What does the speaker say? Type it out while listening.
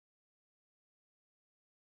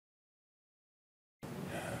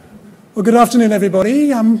Well, good afternoon,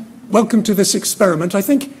 everybody. Welcome to this experiment. I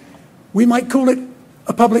think we might call it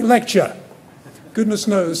a public lecture. Goodness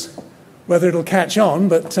knows whether it'll catch on,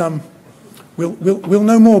 but we'll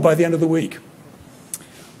know more by the end of the week.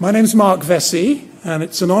 My name's Mark Vesey, and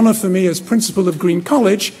it's an honor for me as principal of Green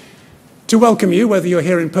College to welcome you, whether you're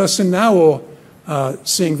here in person now or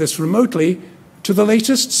seeing this remotely, to the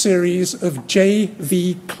latest series of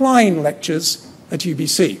J.V. Clyne lectures at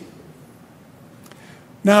UBC.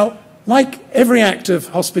 Now, like every act of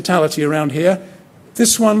hospitality around here,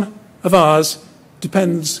 this one of ours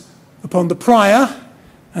depends upon the prior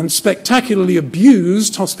and spectacularly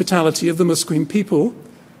abused hospitality of the Musqueam people,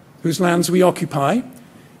 whose lands we occupy,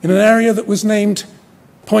 in an area that was named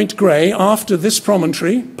Point Grey after this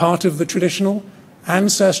promontory, part of the traditional,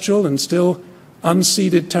 ancestral and still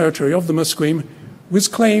unceded territory of the Musqueam, was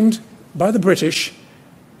claimed by the British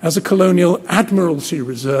as a colonial admiralty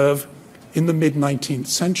reserve in the mid-19th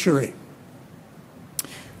century.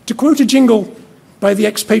 To quote a jingle by the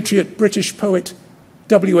expatriate British poet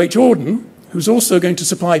W.H. Auden, who's also going to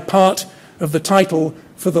supply part of the title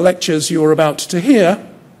for the lectures you're about to hear,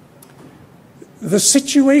 "The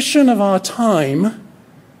situation of our time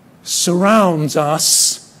surrounds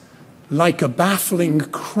us like a baffling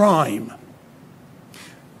crime."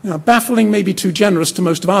 Now, baffling may be too generous to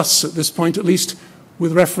most of us at this point, at least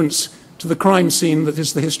with reference to the crime scene that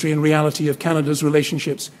is the history and reality of Canada's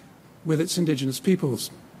relationships with its Indigenous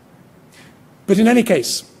peoples. But in any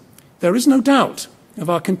case, there is no doubt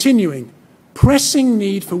of our continuing, pressing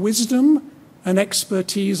need for wisdom and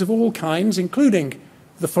expertise of all kinds, including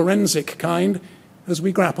the forensic kind, as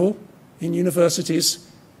we grapple in universities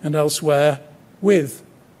and elsewhere with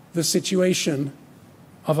the situation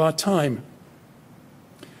of our time.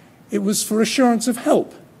 It was for assurance of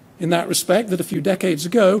help in that respect that a few decades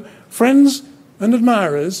ago, friends and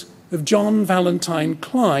admirers of John Valentine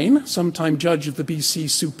Clyne, sometime judge of the BC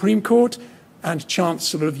Supreme Court and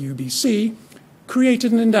Chancellor of UBC,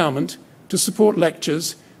 created an endowment to support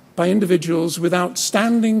lectures by individuals with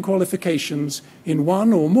outstanding qualifications in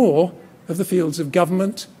one or more of the fields of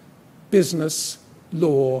government, business,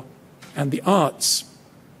 law, and the arts.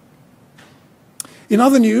 In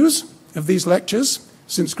other news of these lectures,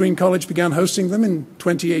 since Green College began hosting them in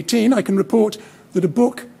 2018, I can report that a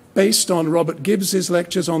book based on Robert Gibbs's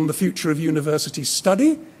lectures on the future of university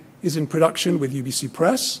study is in production with UBC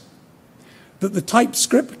Press, that the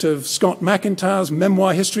typescript of Scott McIntyre's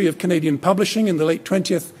memoir history of Canadian publishing in the late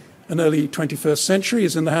 20th and early 21st century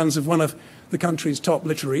is in the hands of one of the country's top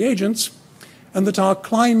literary agents, and that our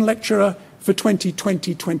Clyne lecturer for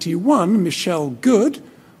 2020-21, Michelle Good,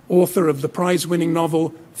 author of the prize-winning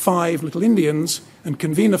novel Five Little Indians, and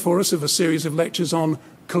convener for us of a series of lectures on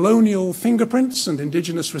colonial fingerprints and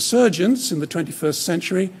Indigenous resurgence in the 21st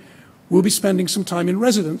century, will be spending some time in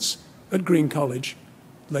residence at Green College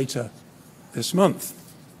later this month.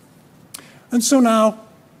 And so now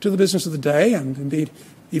to the business of the day, and indeed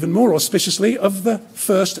even more auspiciously of the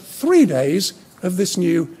first 3 days of this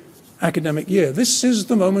new academic year. This is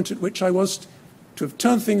the moment at which I was to have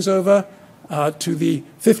turned things over to the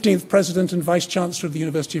 15th President and Vice-Chancellor of the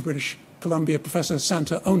University of British Columbia, Professor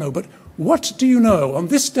Santa Ono. But what do you know? On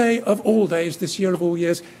this day of all days, this year of all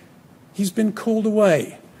years, he's been called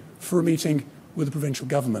away for a meeting with the provincial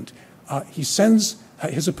government. He sends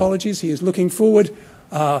his apologies. He is looking forward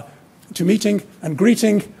to meeting and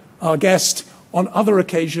greeting our guest on other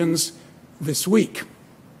occasions this week.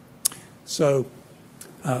 So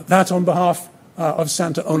that on behalf of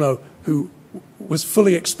Santa Ono, who was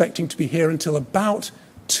fully expecting to be here until about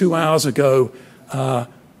 2 hours ago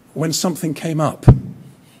when something came up.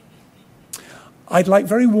 I'd like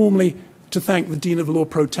very warmly to thank the Dean of Law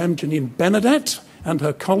Pro Tem, Janine Benedette, and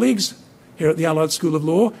her colleagues here at the Allard School of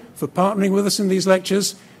Law for partnering with us in these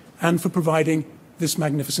lectures and for providing this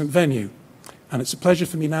magnificent venue. And it's a pleasure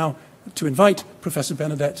for me now to invite Professor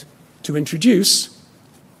Benedette to introduce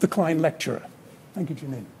the Clyne lecturer. Thank you,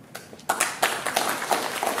 Janine.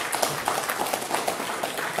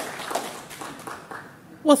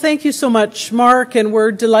 Well, thank you so much, Mark, and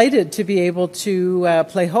we're delighted to be able to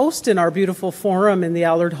play host in our beautiful forum in the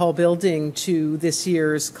Allard Hall building to this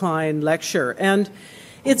year's Clyne lecture. And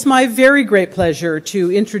it's my very great pleasure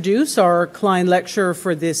to introduce our Clyne lecturer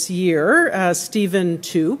for this year, Stephen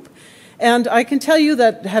Toope. And I can tell you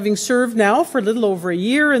that having served now for a little over a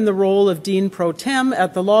year in the role of Dean Pro Tem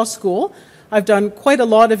at the law school, I've done quite a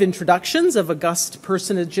lot of introductions of august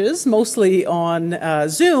personages, mostly on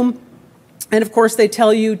Zoom. And of course, they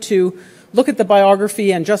tell you to look at the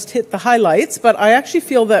biography and just hit the highlights. But I actually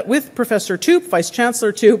feel that with Professor Toope,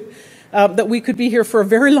 Vice-Chancellor Toope, that we could be here for a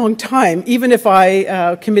very long time, even if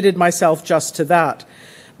I committed myself just to that.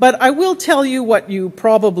 But I will tell you what you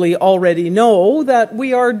probably already know, that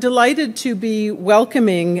we are delighted to be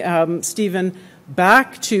welcoming Stephen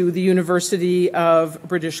back to the University of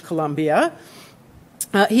British Columbia.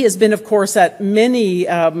 He has been, of course, at many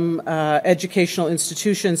educational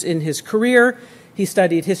institutions in his career. He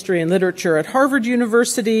studied history and literature at Harvard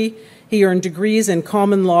University. He earned degrees in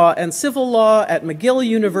common law and civil law at McGill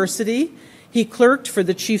University. He clerked for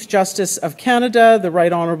the Chief Justice of Canada, the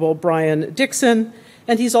Right Honourable Brian Dixon,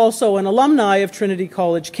 and he's also an alumni of Trinity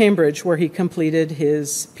College, Cambridge, where he completed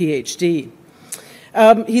his PhD.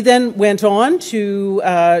 He then went on to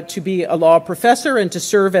be a law professor and to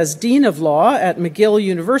serve as Dean of Law at McGill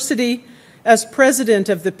University, as president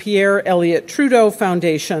of the Pierre Elliott Trudeau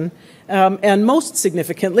Foundation, and most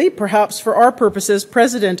significantly, perhaps for our purposes,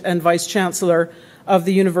 president and vice-chancellor of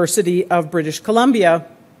the University of British Columbia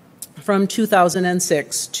from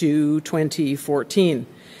 2006 to 2014.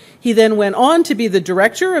 He then went on to be the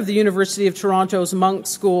director of the University of Toronto's Munk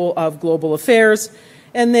School of Global Affairs,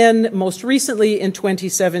 and then most recently in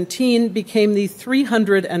 2017 became the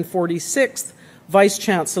 346th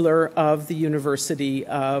Vice-Chancellor of the University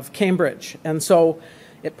of Cambridge. And so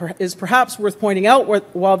it is perhaps worth pointing out,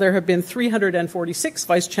 while there have been 346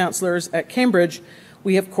 Vice-Chancellors at Cambridge,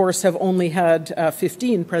 we of course have only had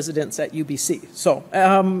 15 presidents at UBC. So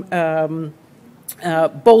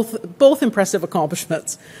both impressive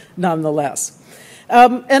accomplishments nonetheless.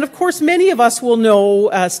 And of course, many of us will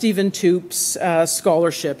know Stephen Toope's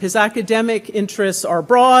scholarship. His academic interests are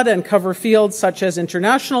broad and cover fields such as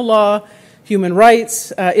international law, human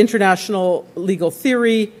rights, international legal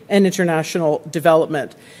theory, and international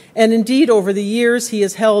development. And indeed, over the years, he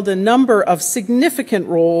has held a number of significant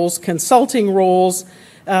roles, consulting roles,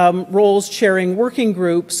 roles chairing working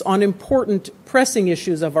groups on important pressing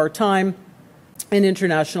issues of our time in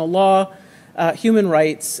international law, human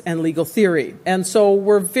rights, and legal theory. And so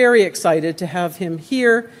we're very excited to have him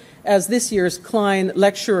here as this year's Clyne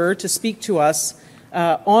lecturer to speak to us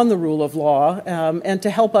on the rule of law and to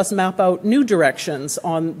help us map out new directions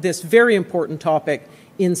on this very important topic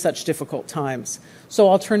in such difficult times. So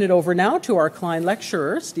I'll turn it over now to our Clyne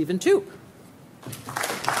lecturer, Stephen Toope.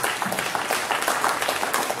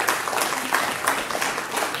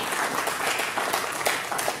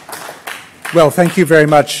 Well, thank you very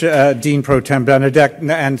much, Dean Pro Tem Benedek,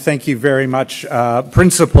 and thank you very much,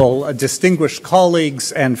 Principal, distinguished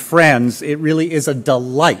colleagues and friends. It really is a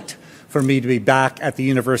delight for me to be back at the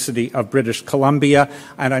University of British Columbia,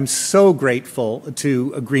 and I'm so grateful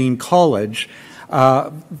to Green College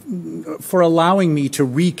for allowing me to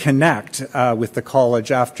reconnect with the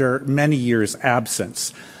college after many years'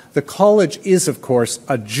 absence. The college is, of course,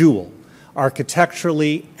 a jewel,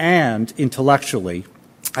 architecturally and intellectually,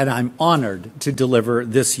 and I'm honored to deliver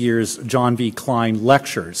this year's John V. Clyne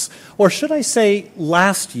lectures, or should I say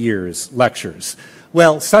last year's lectures.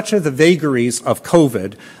 Well, such are the vagaries of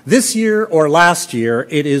COVID. This year or last year,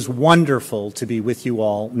 it is wonderful to be with you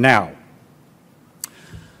all now.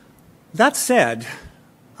 That said,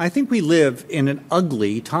 I think we live in an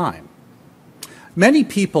ugly time. Many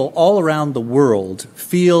people all around the world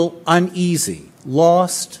feel uneasy,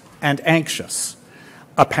 lost, and anxious.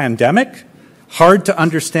 A pandemic, hard to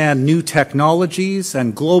understand new technologies,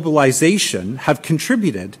 and globalization have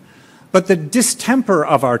contributed, but the distemper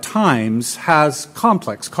of our times has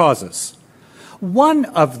complex causes. One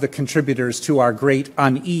of the contributors to our great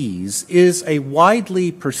unease is a widely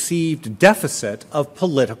perceived deficit of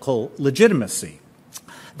political legitimacy.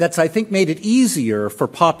 That's, I think, made it easier for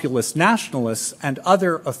populist nationalists and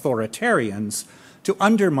other authoritarians to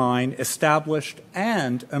undermine established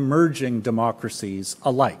and emerging democracies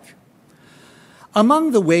alike.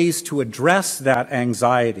 Among the ways to address that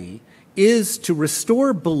anxiety is to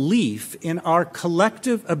restore belief in our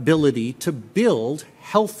collective ability to build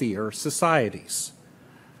healthier societies.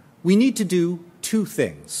 We need to do two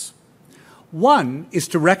things. One is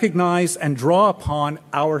to recognize and draw upon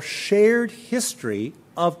our shared history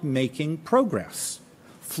of making progress,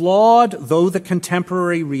 flawed though the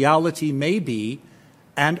contemporary reality may be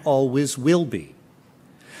and always will be.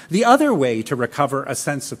 The other way to recover a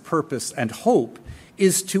sense of purpose and hope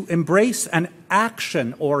is to embrace an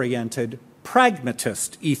action-oriented,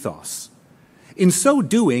 pragmatist ethos. In so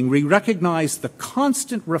doing, we recognize the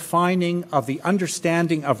constant refining of the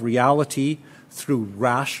understanding of reality through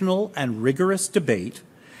rational and rigorous debate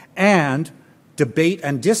and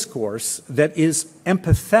discourse that is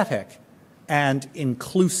empathetic and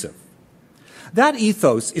inclusive. That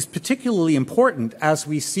ethos is particularly important as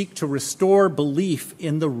we seek to restore belief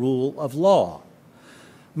in the rule of law.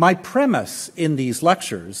 My premise in these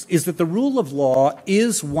lectures is that the rule of law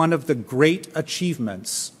is one of the great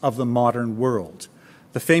achievements of the modern world.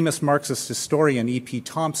 The famous Marxist historian E.P.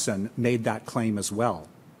 Thompson made that claim as well.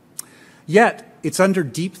 Yet, it's under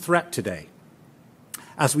deep threat today.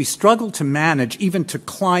 As we struggle to manage, even to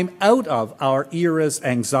climb out of our era's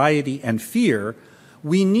anxiety and fear,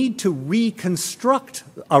 we need to reconstruct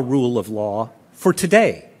a rule of law for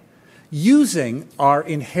today, using our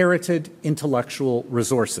inherited intellectual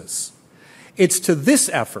resources. It's to this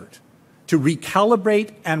effort to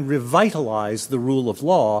recalibrate and revitalize the rule of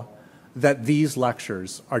law that these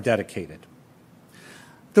lectures are dedicated.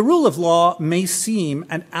 The rule of law may seem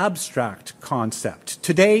an abstract concept,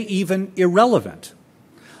 today even irrelevant.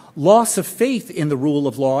 Loss of faith in the rule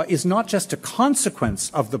of law is not just a consequence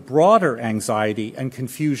of the broader anxiety and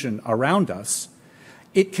confusion around us.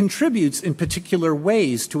 It contributes in particular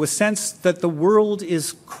ways to a sense that the world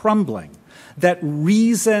is crumbling, that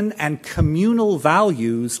reason and communal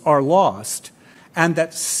values are lost, and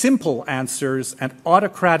that simple answers and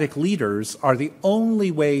autocratic leaders are the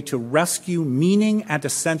only way to rescue meaning and a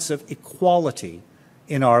sense of equality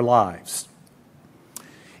in our lives.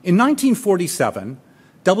 In 1947,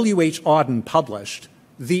 W.H. Auden published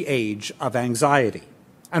The Age of Anxiety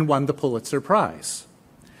and won the Pulitzer Prize.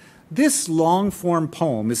 This long-form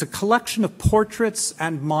poem is a collection of portraits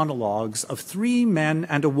and monologues of three men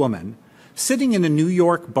and a woman sitting in a New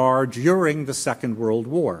York bar during the Second World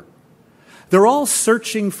War. They're all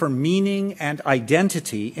searching for meaning and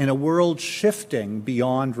identity in a world shifting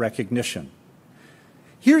beyond recognition.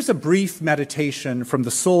 Here's a brief meditation from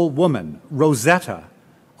the soul woman, Rosetta,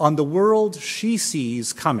 on the world she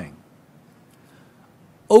sees coming.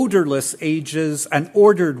 Odorless ages, an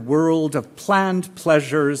ordered world of planned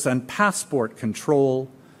pleasures and passport control,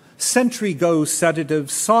 century-go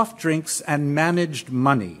sedatives, soft drinks, and managed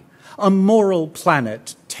money, a moral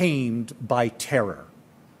planet tamed by terror.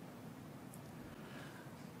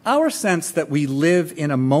 Our sense that we live in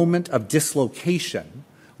a moment of dislocation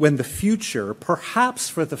when the future, perhaps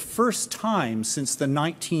for the first time since the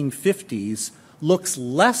 1950s, looks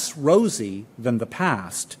less rosy than the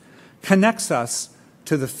past, connects us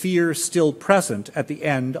to the fear still present at the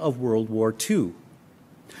end of World War II.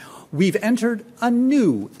 We've entered a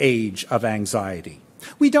new age of anxiety.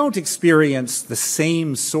 We don't experience the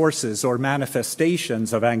same sources or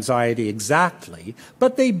manifestations of anxiety exactly,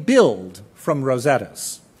 but they build from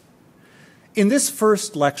Rosetta's. In this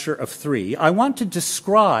first lecture of three, I want to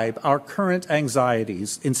describe our current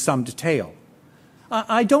anxieties in some detail.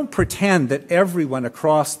 I don't pretend that everyone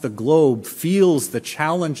across the globe feels the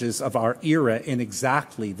challenges of our era in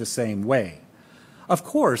exactly the same way. Of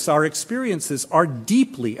course, our experiences are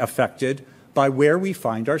deeply affected by where we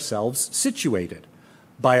find ourselves situated,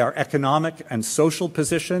 by our economic and social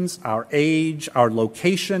positions, our age, our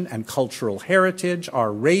location and cultural heritage,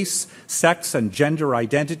 our race, sex and gender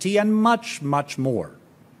identity, and much, much more.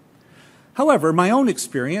 However, my own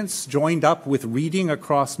experience, joined up with reading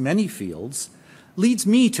across many fields, leads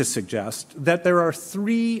me to suggest that there are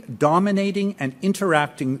three dominating and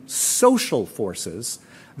interacting social forces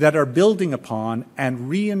that are building upon and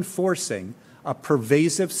reinforcing a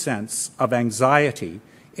pervasive sense of anxiety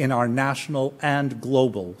in our national and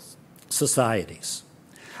global societies,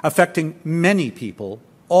 affecting many people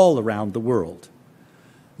all around the world.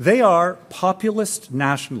 They are populist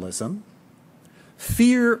nationalism,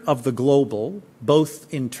 fear of the global,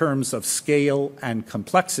 both in terms of scale and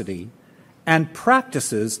complexity, and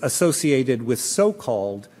practices associated with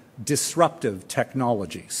so-called disruptive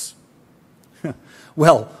technologies.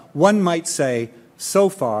 Well, one might say, so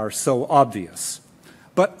far, so obvious.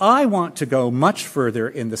 But I want to go much further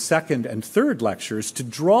in the second and third lectures to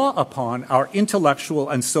draw upon our intellectual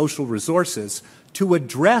and social resources to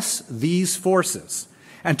address these forces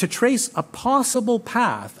and to trace a possible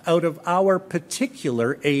path out of our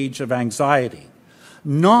particular age of anxiety,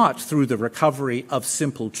 not through the recovery of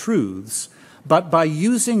simple truths, but by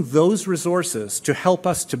using those resources to help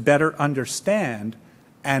us to better understand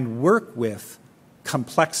and work with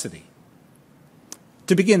complexity.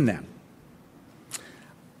 To begin then,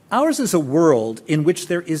 ours is a world in which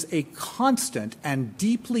there is a constant and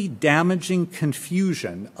deeply damaging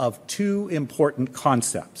confusion of two important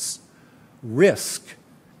concepts, risk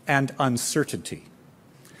and uncertainty.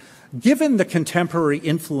 Given the contemporary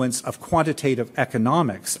influence of quantitative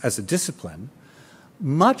economics as a discipline,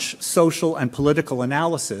 much social and political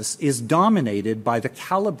analysis is dominated by the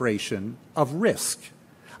calibration of risk.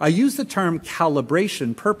 I use the term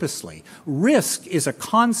calibration purposely. Risk is a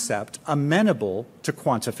concept amenable to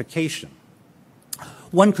quantification.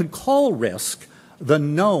 One could call risk the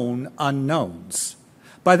known unknowns,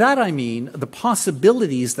 By that I mean the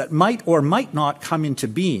possibilities that might or might not come into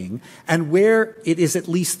being, and where it is at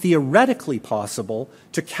least theoretically possible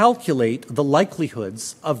to calculate the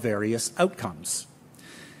likelihoods of various outcomes.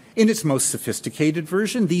 In its most sophisticated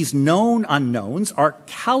version, these known unknowns are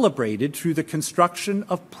calibrated through the construction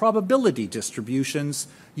of probability distributions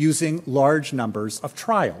using large numbers of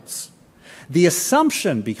trials. The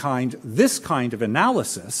assumption behind this kind of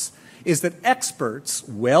analysis is that experts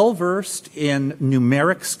well-versed in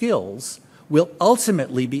numeric skills will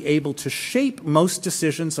ultimately be able to shape most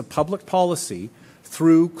decisions of public policy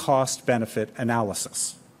through cost-benefit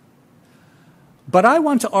analysis. But I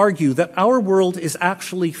want to argue that our world is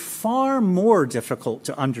actually far more difficult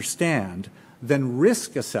to understand than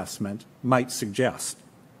risk assessment might suggest.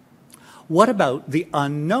 What about the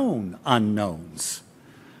unknown unknowns?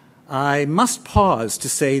 I must pause to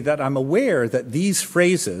say that I'm aware that these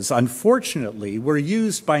phrases, unfortunately, were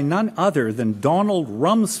used by none other than Donald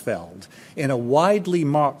Rumsfeld in a widely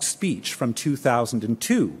mocked speech from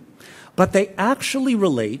 2002, but they actually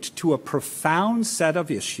relate to a profound set of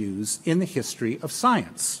issues in the history of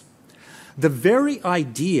science. The very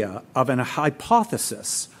idea of an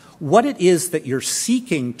hypothesis, what it is that you're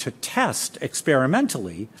seeking to test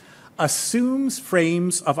experimentally, assumes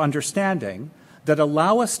frames of understanding that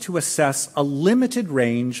allow us to assess a limited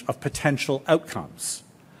range of potential outcomes.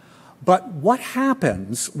 But what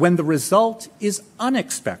happens when the result is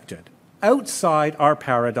unexpected, outside our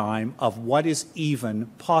paradigm of what is even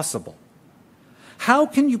possible? How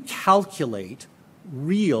can you calculate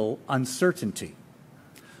real uncertainty?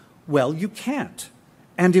 Well, you can't.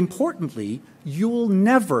 And importantly, you'll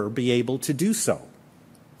never be able to do so.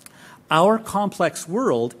 Our complex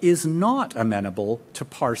world is not amenable to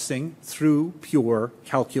parsing through pure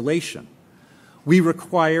calculation. We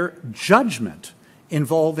require judgment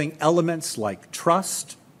involving elements like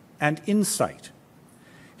trust and insight.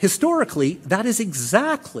 Historically, that is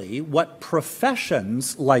exactly what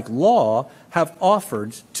professions like law have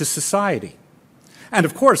offered to society. And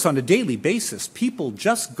of course, on a daily basis, people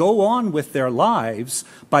just go on with their lives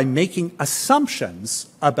by making assumptions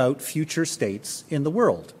about future states in the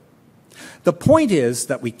world. The point is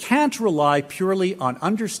that we can't rely purely on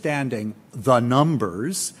understanding the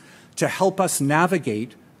numbers to help us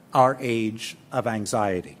navigate our age of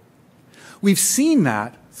anxiety. We've seen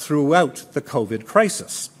that throughout the COVID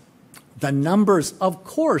crisis. The numbers, of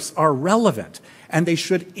course, are relevant, and they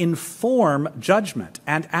should inform judgment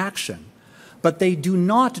and action, but they do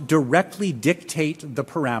not directly dictate the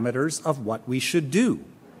parameters of what we should do,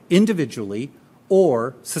 individually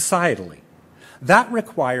or societally. That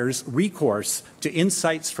requires recourse to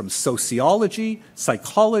insights from sociology,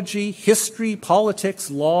 psychology, history, politics,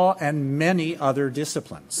 law, and many other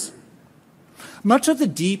disciplines. Much of the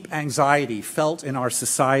deep anxiety felt in our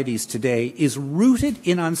societies today is rooted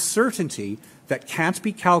in uncertainty that can't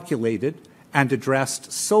be calculated and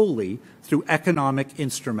addressed solely through economic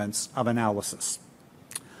instruments of analysis.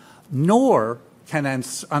 Nor can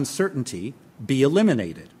uncertainty be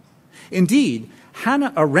eliminated. Indeed,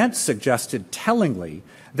 Hannah Arendt suggested tellingly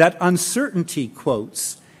that uncertainty,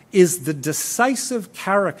 quotes, is the decisive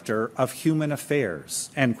character of human affairs,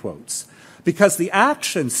 end quotes, because the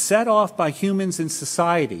actions set off by humans in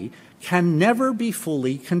society can never be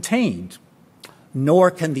fully contained,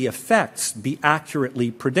 nor can the effects be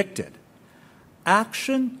accurately predicted.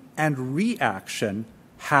 Action and reaction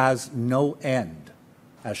has no end,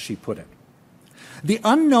 as she put it. The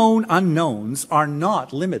unknown unknowns are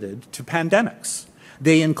not limited to pandemics.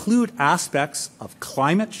 They include aspects of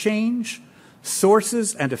climate change,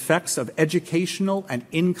 sources and effects of educational and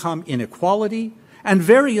income inequality, and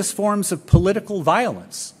various forms of political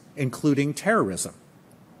violence, including terrorism.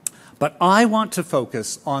 But I want to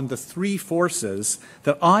focus on the three forces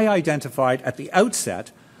that I identified at the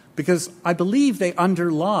outset because I believe they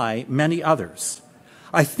underlie many others.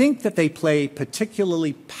 I think that they play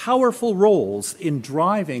particularly powerful roles in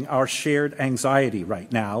driving our shared anxiety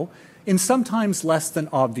right now in sometimes less than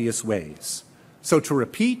obvious ways. So to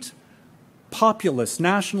repeat, populist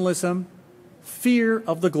nationalism, fear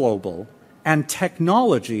of the global, and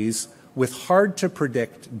technologies with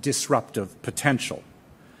hard-to-predict disruptive potential.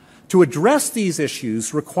 To address these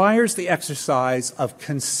issues requires the exercise of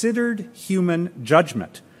considered human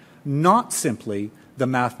judgment, not simply the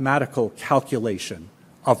mathematical calculation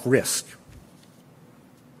of risk.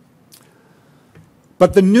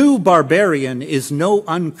 But the new barbarian is no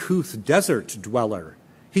uncouth desert dweller.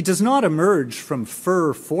 He does not emerge from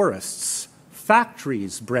fir forests.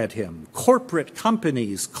 Factories bred him, corporate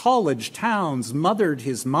companies, college towns mothered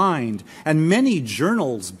his mind, and many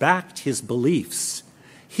journals backed his beliefs.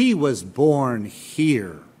 He was born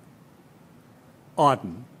here.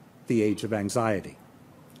 Auden, the age of anxiety.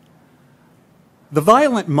 The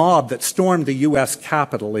violent mob that stormed the U.S.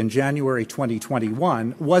 Capitol in January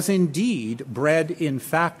 2021 was indeed bred in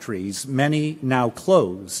factories, many now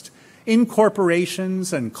closed, in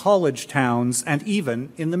corporations and college towns, and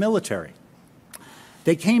even in the military.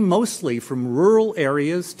 They came mostly from rural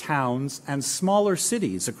areas, towns, and smaller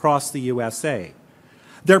cities across the USA.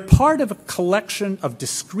 They're part of a collection of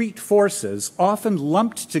discrete forces, often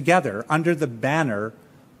lumped together under the banner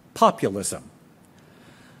populism.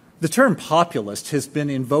 The term populist has been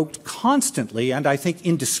invoked constantly and I think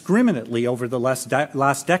indiscriminately over the last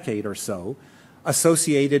decade or so,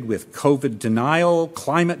 associated with COVID denial,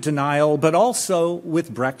 climate denial, but also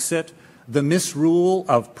with Brexit, the misrule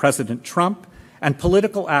of President Trump, and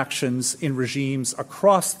political actions in regimes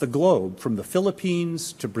across the globe, from the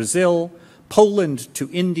Philippines to Brazil, Poland to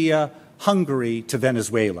India, Hungary to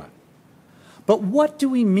Venezuela. But what do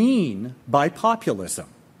we mean by populism?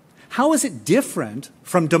 How is it different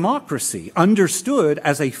from democracy, understood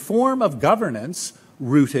as a form of governance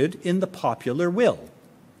rooted in the popular will?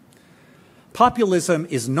 Populism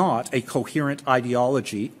is not a coherent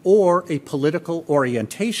ideology or a political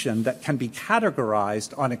orientation that can be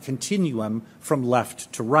categorized on a continuum from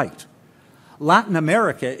left to right. Latin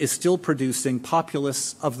America is still producing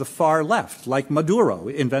populists of the far left, like Maduro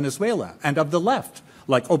in Venezuela, and of the left,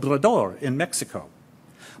 like Obrador in Mexico.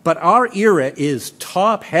 But our era is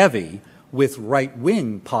top-heavy with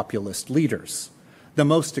right-wing populist leaders. The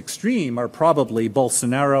most extreme are probably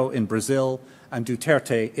Bolsonaro in Brazil and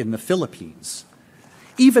Duterte in the Philippines.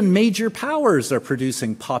 Even major powers are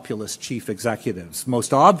producing populist chief executives,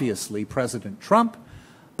 most obviously President Trump,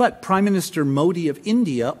 but Prime Minister Modi of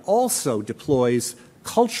India also deploys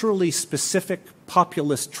culturally specific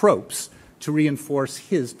populist tropes to reinforce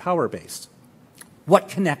his power base. What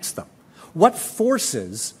connects them? What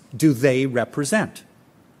forces do they represent?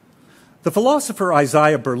 The philosopher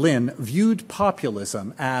Isaiah Berlin viewed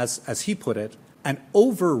populism as he put it, an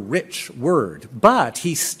over-rich word, but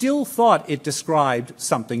he still thought it described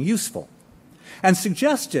something useful, and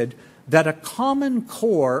suggested that a common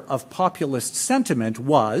core of populist sentiment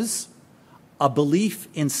was a belief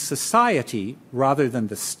in society rather than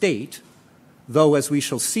the state, though, as we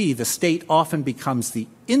shall see, the state often becomes the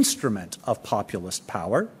instrument of populist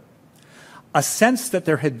power, a sense that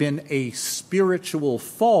there had been a spiritual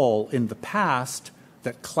fall in the past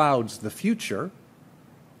that clouds the future,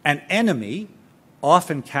 an enemy,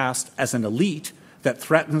 often cast as an elite that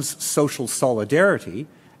threatens social solidarity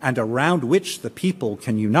and around which the people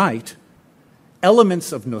can unite,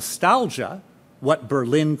 elements of nostalgia, what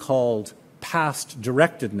Berlin called past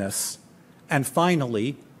directedness, and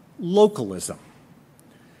finally, localism.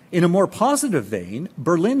 In a more positive vein,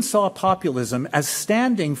 Berlin saw populism as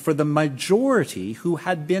standing for the majority who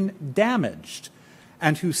had been damaged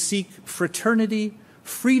and who seek fraternity,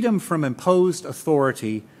 freedom from imposed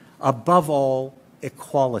authority, above all,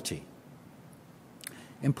 equality.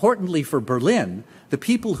 Importantly for Berlin, the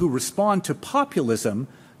people who respond to populism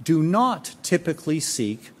do not typically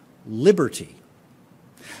seek liberty.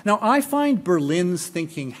 Now, I find Berlin's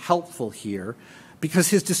thinking helpful here because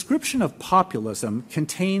his description of populism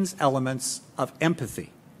contains elements of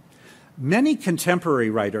empathy. Many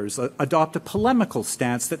contemporary writers adopt a polemical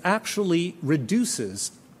stance that actually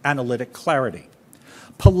reduces analytic clarity.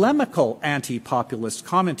 Polemical anti-populist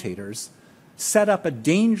commentators set up a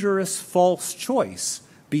dangerous false choice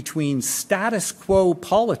between status quo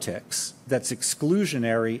politics that's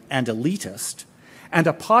exclusionary and elitist and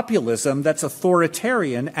a populism that's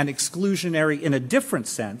authoritarian and exclusionary in a different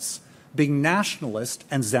sense, being nationalist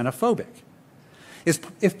and xenophobic.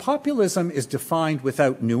 If populism is defined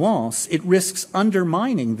without nuance, it risks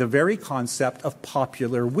undermining the very concept of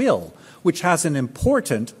popular will, which has an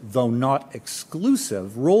important, though not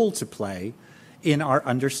exclusive, role to play in our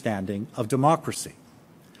understanding of democracy.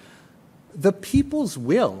 The people's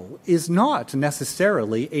will is not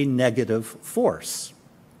necessarily a negative force.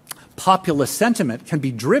 Populist sentiment can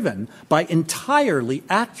be driven by entirely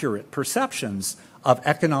accurate perceptions of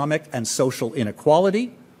economic and social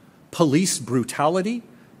inequality, police brutality,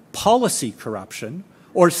 policy corruption,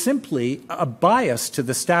 or simply a bias to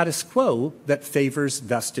the status quo that favors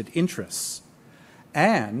vested interests,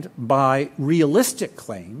 and by realistic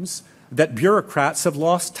claims that bureaucrats have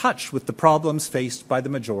lost touch with the problems faced by the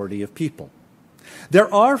majority of people.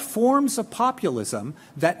 There are forms of populism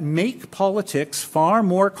that make politics far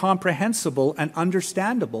more comprehensible and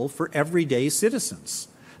understandable for everyday citizens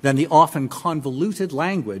than the often convoluted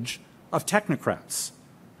language of technocrats.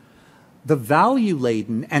 The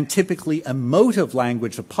value-laden and typically emotive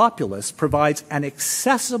language of populists provides an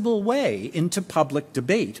accessible way into public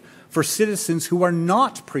debate for citizens who are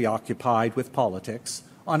not preoccupied with politics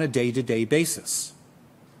on a day-to-day basis.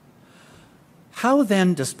 How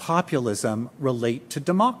then does populism relate to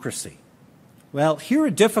democracy? Well, here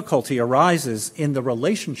a difficulty arises in the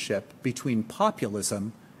relationship between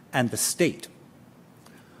populism and the state.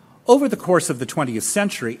 Over the course of the 20th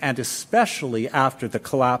century, and especially after the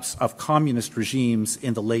collapse of communist regimes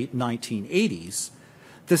in the late 1980s,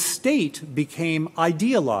 the state became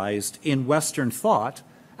idealized in Western thought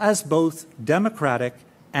as both democratic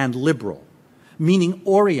and liberal, meaning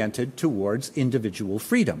oriented towards individual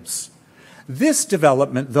freedoms. This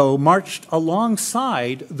development, though, marched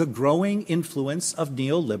alongside the growing influence of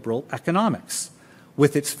neoliberal economics,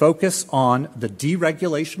 with its focus on the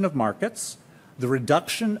deregulation of markets, the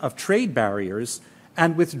reduction of trade barriers,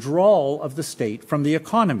 and withdrawal of the state from the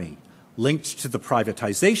economy, linked to the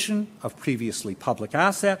privatization of previously public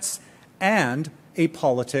assets and a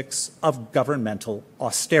politics of governmental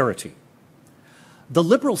austerity. The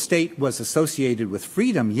liberal state was associated with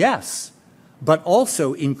freedom, yes, but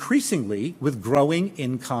also increasingly with growing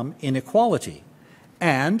income inequality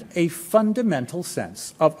and a fundamental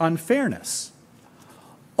sense of unfairness.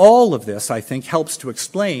 All of this, I think, helps to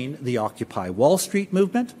explain the Occupy Wall Street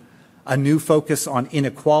movement, a new focus on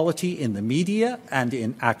inequality in the media and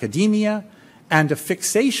in academia, and a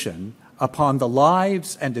fixation upon the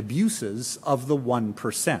lives and abuses of the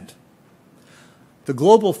 1%. The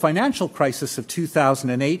global financial crisis of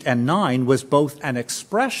 2008 and 9 was both an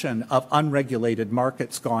expression of unregulated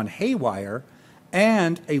markets gone haywire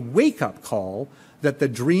and a wake-up call that the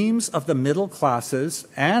dreams of the middle classes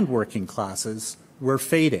and working classes were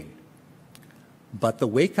fading. But the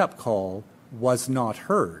wake-up call was not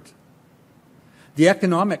heard. The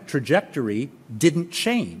economic trajectory didn't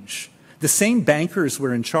change. The same bankers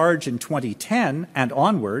were in charge in 2010 and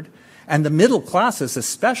onward, and the middle classes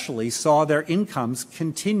especially saw their incomes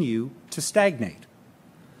continue to stagnate.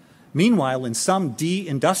 Meanwhile, in some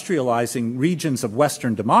deindustrializing regions of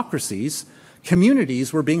Western democracies,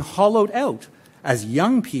 communities were being hollowed out as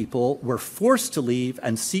young people were forced to leave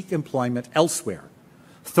and seek employment elsewhere.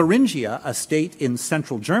 Thuringia, a state in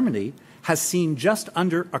central Germany, has seen just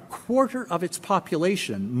under a quarter of its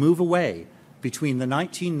population move away between the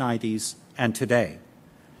 1990s and today.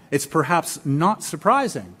 It's perhaps not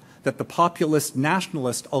surprising that the populist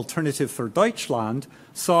nationalist Alternative für Deutschland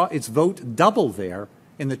saw its vote double there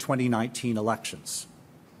in the 2019 elections.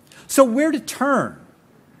 So where to turn?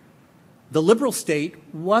 The liberal state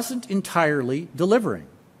wasn't entirely delivering.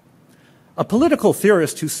 A political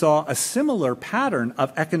theorist who saw a similar pattern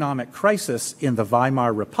of economic crisis in the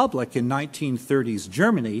Weimar Republic in 1930s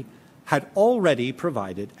Germany had already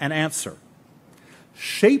provided an answer.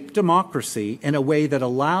 Shape democracy in a way that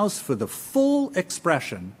allows for the full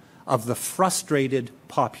expression of the frustrated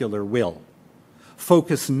popular will.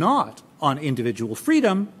 Focus not on individual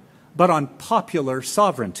freedom, but on popular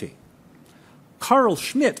sovereignty. Carl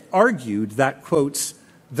Schmitt argued that, quotes,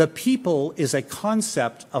 the people is a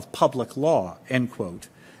concept of public law, end quote,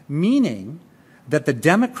 meaning that the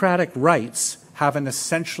democratic rights have an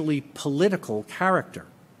essentially political character.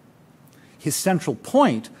 His central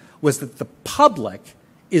point was that the public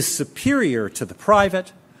is superior to the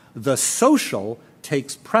private, the social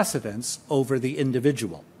takes precedence over the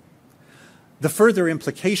individual. The further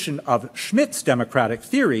implication of Schmitt's democratic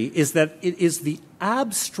theory is that it is the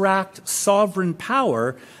abstract sovereign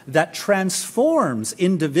power that transforms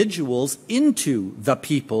individuals into the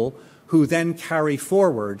people who then carry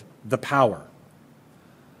forward the power.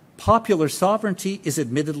 Popular sovereignty is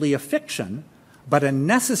admittedly a fiction, but a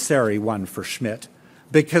necessary one for Schmitt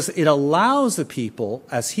because it allows a people,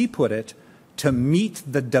 as he put it, to meet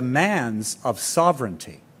the demands of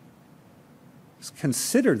sovereignty. Just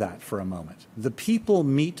consider that for a moment. The people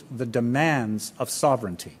meet the demands of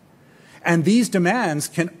sovereignty. And these demands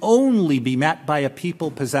can only be met by a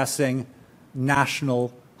people possessing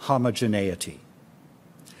national homogeneity.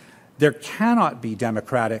 There cannot be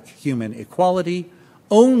democratic human equality,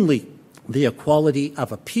 only the equality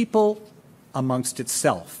of a people amongst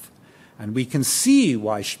itself. And we can see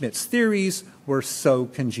why Schmitt's theories were so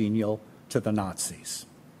congenial to the Nazis.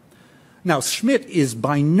 Now, Schmitt is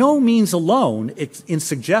by no means alone in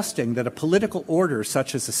suggesting that a political order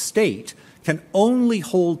such as a state can only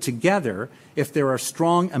hold together if there are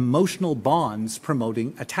strong emotional bonds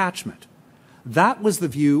promoting attachment. That was the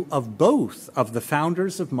view of both of the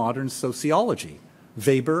founders of modern sociology,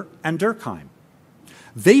 Weber and Durkheim.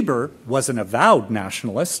 Weber was an avowed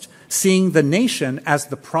nationalist, seeing the nation as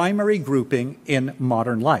the primary grouping in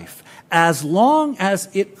modern life, as long as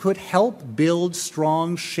it could help build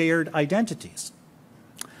strong shared identities.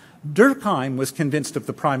 Durkheim was convinced of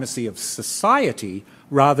the primacy of society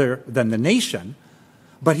rather than the nation,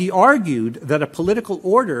 but he argued that a political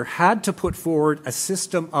order had to put forward a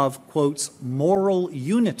system of, quotes, moral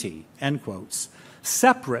unity, end quotes,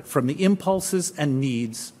 separate from the impulses and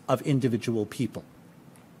needs of individual people.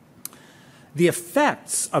 The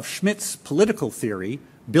effects of Schmitt's political theory,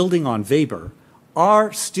 building on Weber,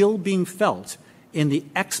 are still being felt in the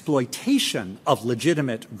exploitation of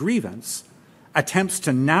legitimate grievance, attempts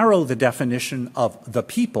to narrow the definition of the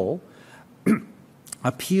people,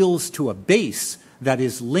 appeals to a base that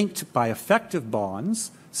is linked by effective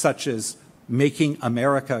bonds, such as making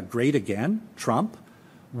America great again, Trump,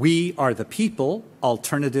 we are the people,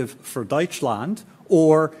 Alternative for Deutschland,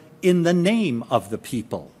 or in the name of the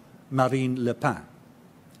people, Marine Le Pen.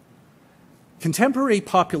 Contemporary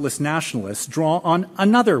populist nationalists draw on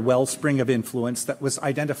another wellspring of influence that was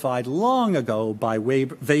identified long ago by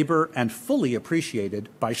Weber and fully appreciated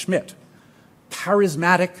by Schmitt: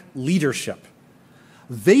 charismatic leadership.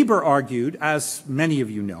 Weber argued, as many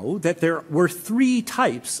of you know, that there were three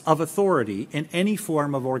types of authority in any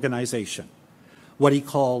form of organization: what he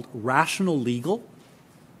called rational legal,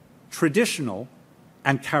 traditional,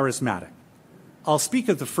 and charismatic. I'll speak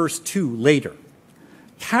of the first two later.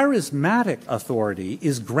 Charismatic authority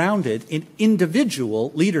is grounded in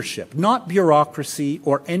individual leadership, not bureaucracy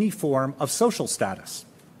or any form of social status.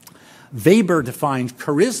 Weber defined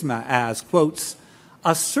charisma as, quotes,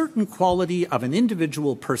 a certain quality of an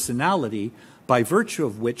individual personality by virtue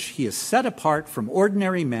of which he is set apart from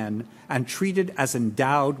ordinary men and treated as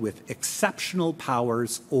endowed with exceptional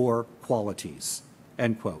powers or qualities,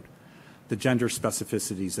 end quote. The gender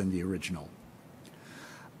specificities in the original.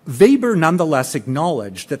 Weber nonetheless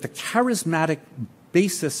acknowledged that the charismatic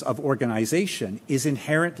basis of organization is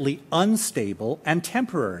inherently unstable and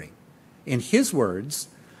temporary. In his words,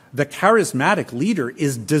 the charismatic leader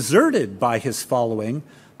is deserted by his following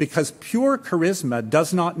because pure charisma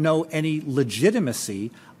does not know any legitimacy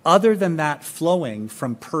other than that flowing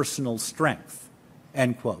from personal strength,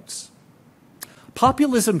 end quotes.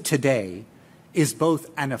 Populism today is both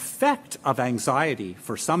an effect of anxiety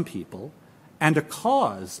for some people and a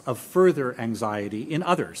cause of further anxiety in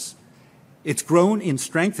others. It's grown in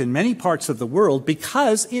strength in many parts of the world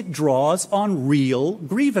because it draws on real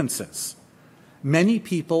grievances. Many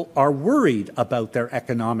people are worried about their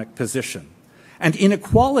economic position, and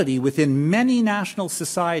inequality within many national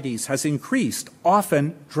societies has increased,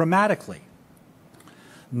 often dramatically.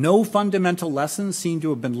 No fundamental lessons seem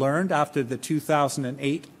to have been learned after the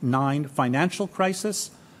 2008-9 financial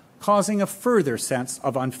crisis, causing a further sense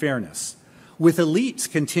of unfairness, with elites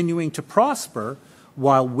continuing to prosper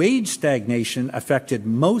while wage stagnation affected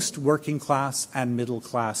most working class and middle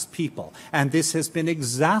class people. And this has been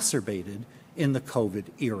exacerbated in the COVID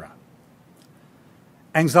era.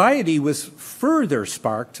 Anxiety was further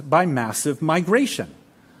sparked by massive migration,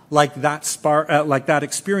 like that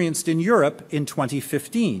experienced in Europe in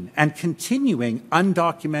 2015, and continuing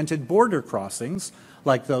undocumented border crossings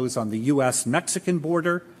like those on the US-Mexican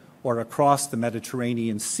border or across the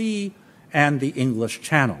Mediterranean Sea and the English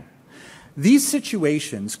Channel. These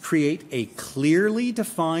situations create a clearly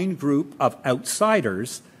defined group of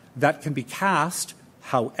outsiders that can be cast,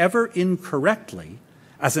 however incorrectly,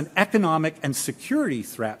 as an economic and security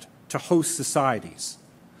threat to host societies.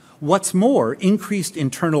 What's more, increased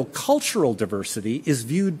internal cultural diversity is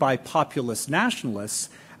viewed by populist nationalists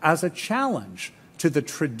as a challenge to the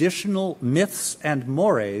traditional myths and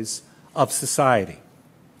mores of society.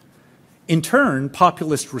 In turn,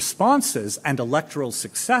 populist responses and electoral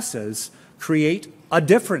successes create a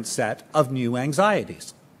different set of new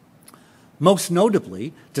anxieties. Most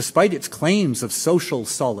notably, despite its claims of social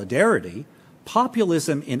solidarity,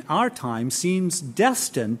 populism in our time seems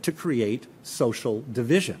destined to create social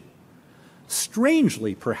division.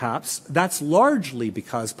 Strangely, perhaps, that's largely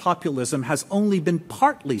because populism has only been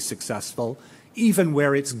partly successful, even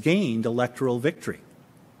where it's gained electoral victory.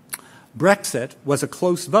 Brexit was a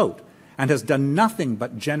close vote and has done nothing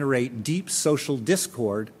but generate deep social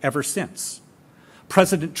discord ever since.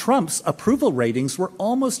 President Trump's approval ratings were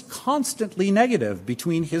almost constantly negative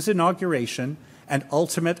between his inauguration and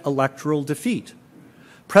ultimate electoral defeat.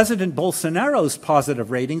 President Bolsonaro's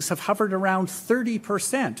positive ratings have hovered around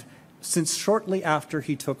 30% since shortly after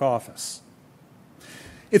he took office.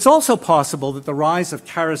 It's also possible that the rise of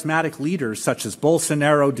charismatic leaders such as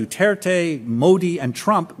Bolsonaro, Duterte, Modi, and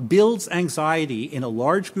Trump builds anxiety in a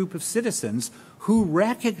large group of citizens who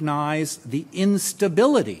recognize the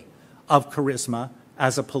instability of charisma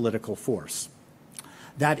as a political force.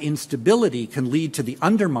 That instability can lead to the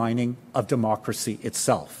undermining of democracy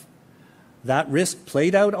itself. That risk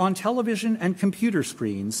played out on television and computer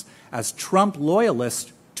screens as Trump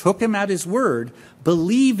loyalists took him at his word,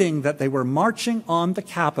 believing that they were marching on the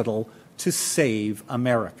Capitol to save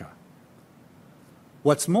America.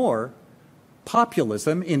 What's more,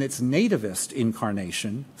 populism in its nativist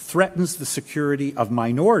incarnation threatens the security of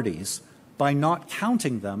minorities by not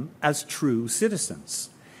counting them as true citizens.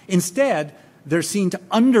 Instead, they're seen to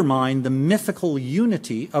undermine the mythical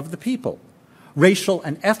unity of the people. Racial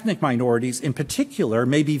and ethnic minorities in particular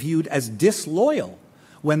may be viewed as disloyal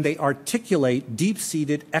when they articulate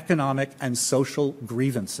deep-seated economic and social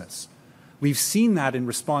grievances. We've seen that in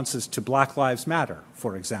responses to Black Lives Matter,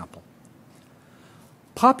 for example.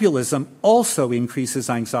 Populism also increases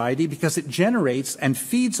anxiety because it generates and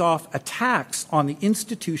feeds off attacks on the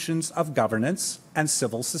institutions of governance and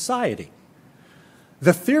civil society.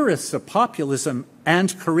 The theorists of populism and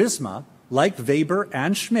charisma, like Weber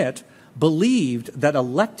and Schmidt, believed that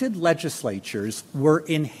elected legislatures were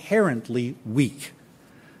inherently weak.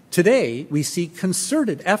 Today, we see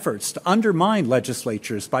concerted efforts to undermine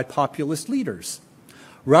legislatures by populist leaders.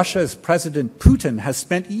 Russia's President Putin has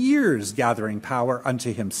spent years gathering power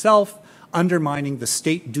unto himself, undermining the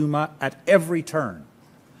State Duma at every turn.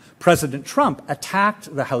 President Trump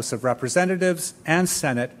attacked the House of Representatives and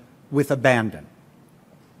Senate with abandon.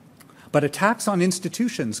 But attacks on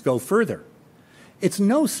institutions go further. It's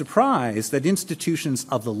no surprise that institutions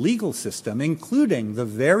of the legal system, including the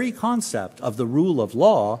very concept of the rule of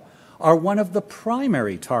law, are one of the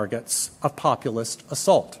primary targets of populist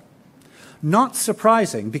assault. Not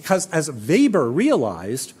surprising, because as Weber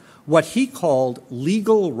realized, what he called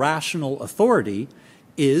legal rational authority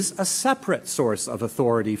is a separate source of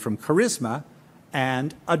authority from charisma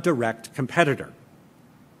and a direct competitor.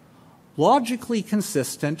 Logically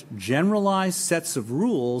consistent, generalized sets of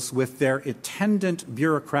rules with their attendant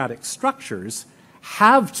bureaucratic structures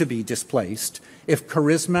have to be displaced if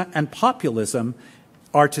charisma and populism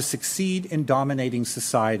are to succeed in dominating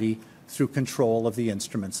society through control of the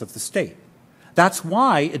instruments of the state. That's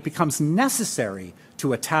why it becomes necessary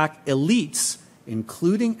to attack elites,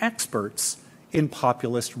 including experts, in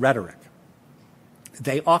populist rhetoric.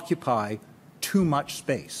 They occupy too much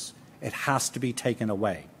space. It has to be taken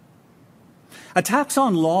away. Attacks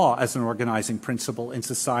on law as an organizing principle in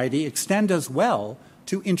society extend as well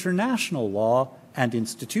to international law and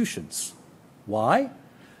institutions. Why?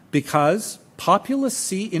 Because populists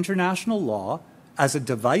see international law as a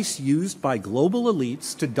device used by global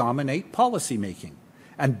elites to dominate policymaking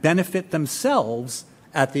and benefit themselves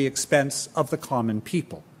at the expense of the common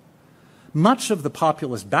people. Much of the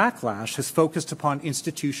populist backlash has focused upon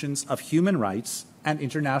institutions of human rights and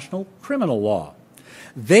international criminal law.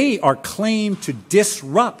 They are claimed to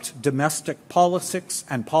disrupt domestic politics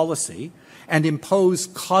and policy and impose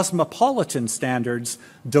cosmopolitan standards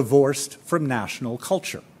divorced from national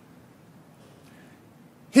culture.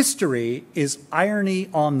 History is irony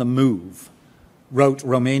on the move, wrote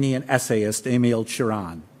Romanian essayist Emil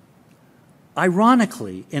Cioran.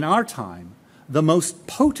 Ironically, in our time, the most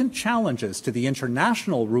potent challenges to the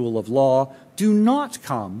international rule of law do not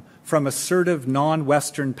come from assertive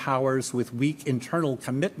non-Western powers with weak internal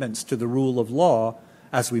commitments to the rule of law,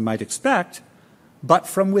 as we might expect, but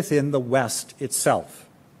from within the West itself.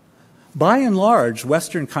 By and large,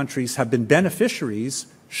 Western countries have been beneficiaries,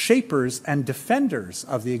 shapers, and defenders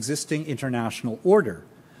of the existing international order,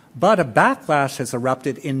 but a backlash has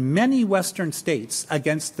erupted in many Western states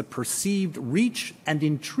against the perceived reach and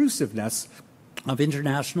intrusiveness of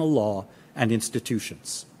international law and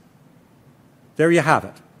institutions. There you have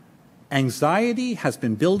it. Anxiety has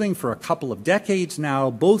been building for a couple of decades now,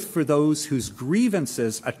 both for those whose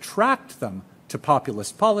grievances attract them to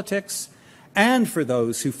populist politics and for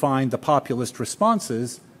those who find the populist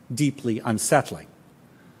responses deeply unsettling.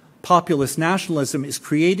 Populist nationalism is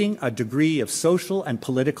creating a degree of social and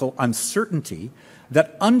political uncertainty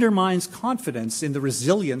that undermines confidence in the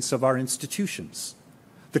resilience of our institutions.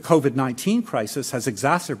 The COVID-19 crisis has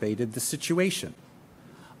exacerbated the situation.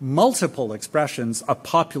 Multiple expressions of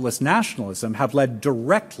populist nationalism have led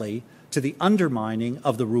directly to the undermining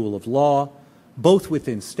of the rule of law, both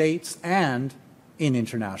within states and in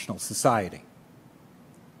international society.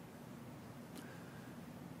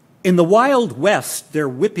 In the Wild West, they're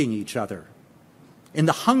whipping each other. In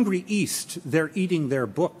the hungry East, they're eating their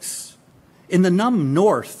books. In the numb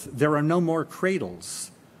North, there are no more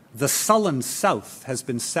cradles. The sullen South has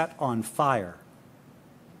been set on fire.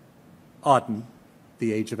 Auden,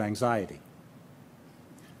 the age of anxiety.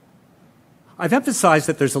 I've emphasized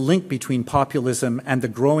that there's a link between populism and the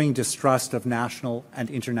growing distrust of national and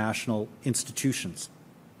international institutions.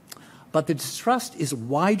 But the distrust is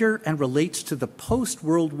wider and relates to the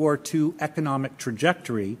post-World War II economic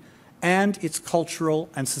trajectory and its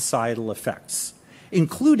cultural and societal effects,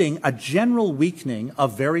 including a general weakening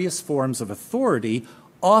of various forms of authority,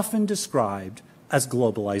 often described as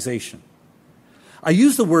globalization. I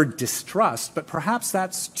use the word distrust, but perhaps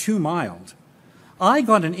that's too mild. I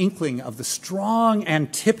got an inkling of the strong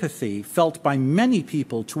antipathy felt by many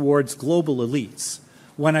people towards global elites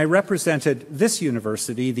when I represented this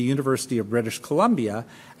university, the University of British Columbia,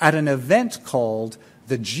 at an event called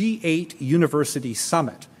the G8 University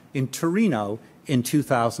Summit in Torino in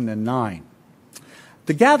 2009.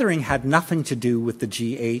 The gathering had nothing to do with the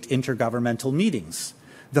G8 intergovernmental meetings.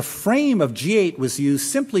 The frame of G8 was used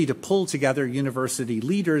simply to pull together university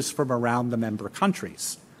leaders from around the member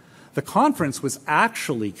countries. The conference was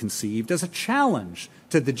actually conceived as a challenge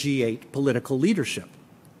to the G8 political leadership,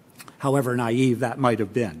 however naive that might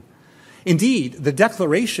have been. Indeed, the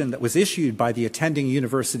declaration that was issued by the attending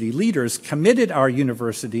university leaders committed our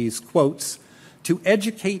universities, quotes, to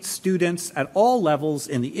educate students at all levels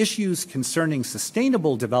in the issues concerning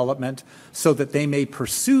sustainable development so that they may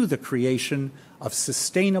pursue the creation of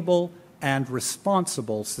sustainable and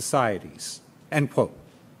responsible societies, end quote.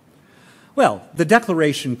 Well, the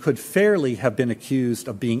declaration could fairly have been accused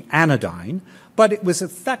of being anodyne, but it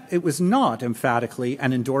was not emphatically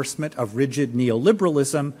an endorsement of rigid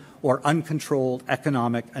neoliberalism or uncontrolled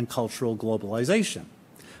economic and cultural globalization.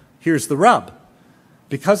 Here's the rub.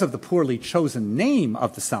 Because of the poorly chosen name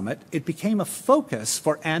of the summit, it became a focus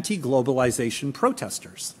for anti-globalization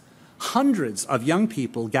protesters. Hundreds of young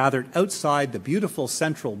people gathered outside the beautiful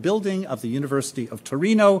central building of the University of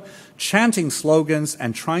Torino, chanting slogans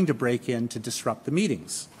and trying to break in to disrupt the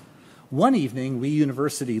meetings. One evening, we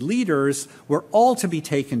university leaders were all to be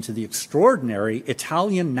taken to the extraordinary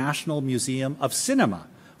Italian National Museum of Cinema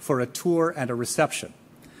for a tour and a reception.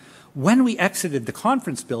 When we exited the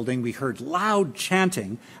conference building, we heard loud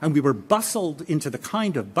chanting, and we were bustled into the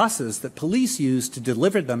kind of buses that police used to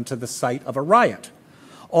deliver them to the site of a riot.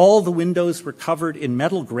 All the windows were covered in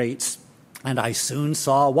metal grates, and I soon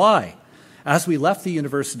saw why. As we left the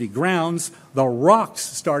university grounds, the rocks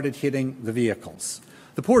started hitting the vehicles.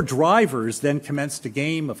 The poor drivers then commenced a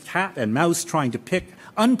game of cat and mouse trying to pick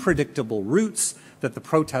unpredictable routes that the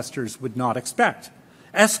protesters would not expect,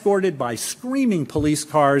 escorted by screaming police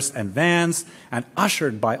cars and vans and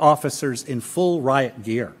ushered by officers in full riot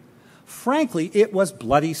gear. Frankly, it was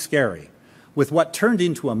bloody scary, with what turned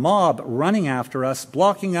into a mob running after us,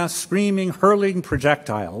 blocking us, screaming, hurling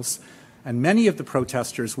projectiles, and many of the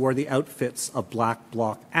protesters wore the outfits of black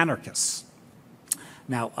bloc anarchists.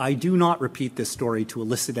 Now, I do not repeat this story to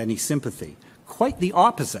elicit any sympathy. Quite the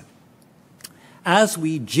opposite. As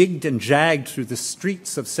we jigged and jagged through the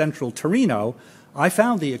streets of central Torino, I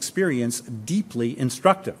found the experience deeply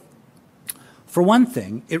instructive. For one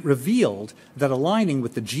thing, it revealed that aligning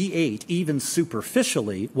with the G8, even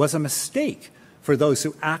superficially, was a mistake for those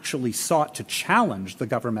who actually sought to challenge the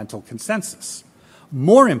governmental consensus.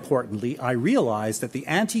 More importantly, I realized that the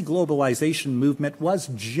anti-globalization movement was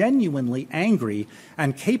genuinely angry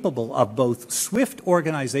and capable of both swift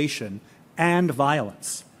organization and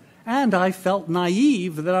violence. And I felt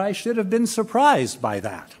naive that I should have been surprised by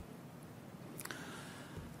that.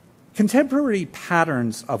 Contemporary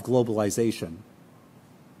patterns of globalization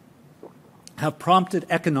have prompted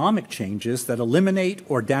economic changes that eliminate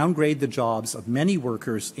or downgrade the jobs of many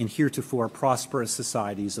workers in heretofore prosperous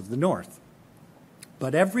societies of the North.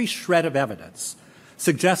 But every shred of evidence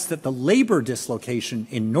suggests that the labor dislocation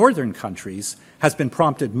in northern countries has been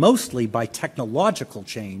prompted mostly by technological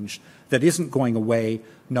change that isn't going away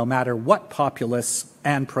no matter what populists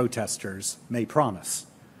and protesters may promise.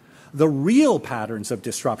 The real patterns of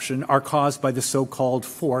disruption are caused by the so-called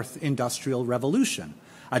Fourth Industrial Revolution,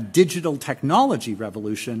 a digital technology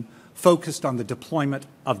revolution focused on the deployment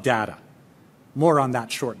of data. More on that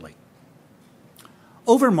shortly.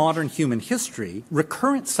 Over modern human history,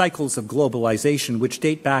 recurrent cycles of globalization, which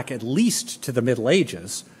date back at least to the Middle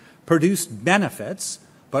Ages, produced benefits,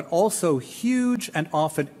 but also huge and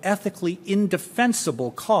often ethically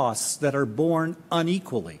indefensible costs that are borne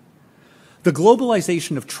unequally. The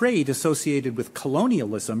globalization of trade associated with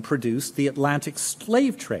colonialism produced the Atlantic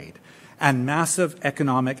slave trade and massive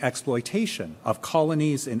economic exploitation of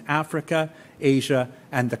colonies in Africa, Asia,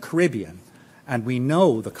 and the Caribbean. And we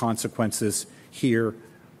know the consequences here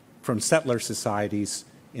from settler societies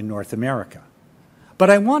in North America. But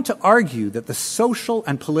I want to argue that the social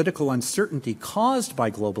and political uncertainty caused by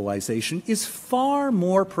globalization is far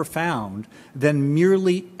more profound than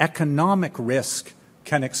merely economic risk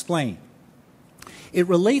can explain. It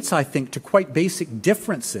relates, I think, to quite basic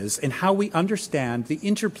differences in how we understand the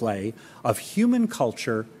interplay of human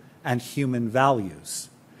culture and human values.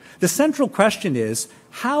 The central question is,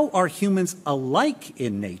 how are humans alike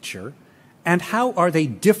in nature, and how are they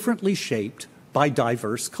differently shaped by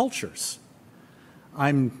diverse cultures?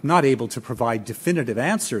 I'm not able to provide definitive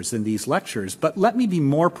answers in these lectures, but let me be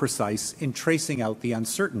more precise in tracing out the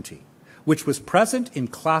uncertainty, which was present in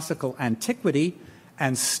classical antiquity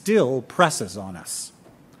and still presses on us.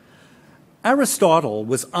 Aristotle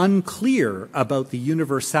was unclear about the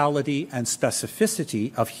universality and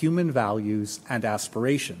specificity of human values and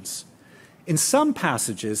aspirations. In some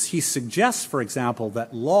passages, he suggests, for example,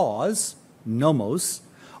 that laws, nomos,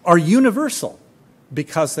 are universal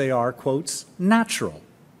because they are, quotes, natural.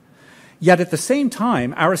 Yet at the same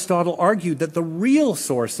time, Aristotle argued that the real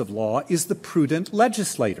source of law is the prudent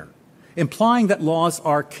legislator, implying that laws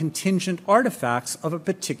are contingent artifacts of a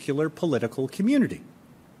particular political community.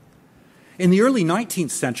 In the early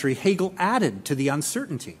 19th century, Hegel added to the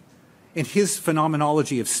uncertainty. In his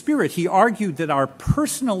phenomenology of spirit, he argued that our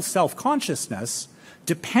personal self-consciousness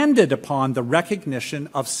depended upon the recognition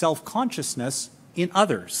of self-consciousness in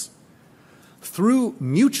others. Through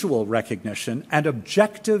mutual recognition, an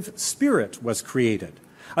objective spirit was created,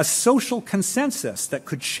 a social consensus that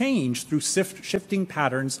could change through shifting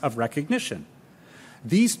patterns of recognition.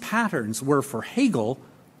 These patterns were, for Hegel,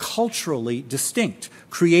 culturally distinct,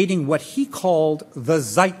 creating what he called the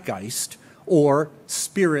zeitgeist, or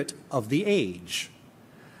spirit of the age.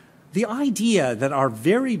 The idea that our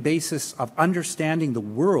very basis of understanding the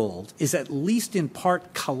world is at least in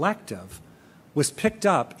part collective was picked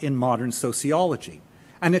up in modern sociology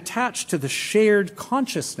and attached to the shared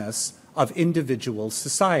consciousness of individual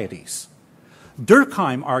societies.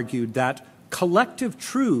 Durkheim argued that collective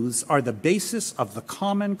truths are the basis of the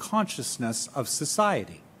common consciousness of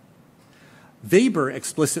society. Weber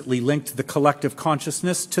explicitly linked the collective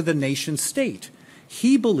consciousness to the nation state.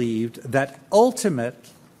 He believed that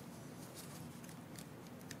ultimate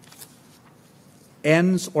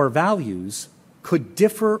ends or values could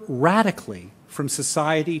differ radically from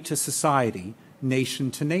society to society, nation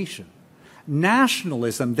to nation.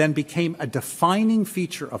 Nationalism then became a defining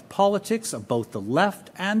feature of politics of both the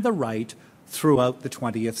left and the right throughout the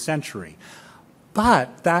 20th century.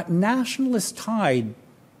 But that nationalist tide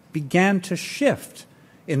began to shift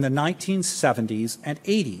in the 1970s and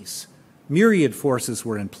 80s. Myriad forces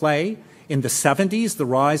were in play. In the 70s, the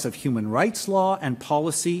rise of human rights law and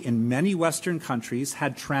policy in many Western countries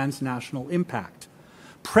had transnational impact.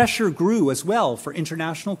 Pressure grew as well for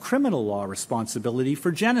international criminal law responsibility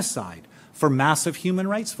for genocide, for massive human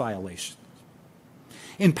rights violations.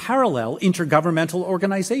 In parallel, intergovernmental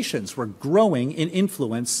organizations were growing in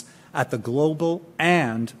influence at the global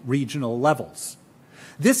and regional levels.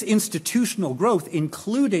 This institutional growth,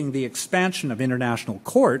 including the expansion of international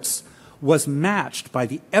courts, was matched by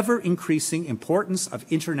the ever-increasing importance of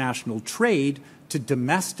international trade to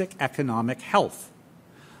domestic economic health.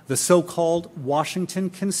 The so-called Washington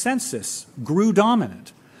Consensus grew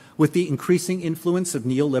dominant, with the increasing influence of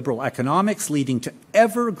neoliberal economics leading to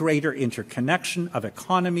ever greater interconnection of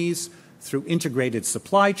economies through integrated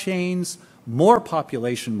supply chains, more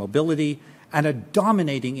population mobility, and a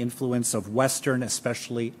dominating influence of Western,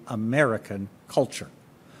 especially American, culture.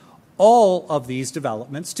 All of these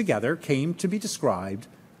developments together came to be described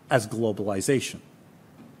as globalization.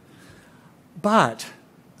 But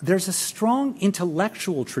there's a strong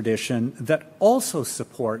intellectual tradition that also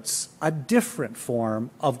supports a different form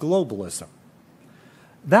of globalism.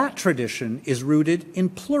 That tradition is rooted in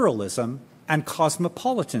pluralism and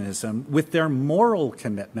cosmopolitanism with their moral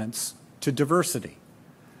commitments to diversity.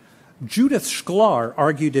 Judith Shklar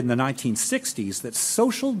argued in the 1960s that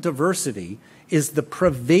social diversity is the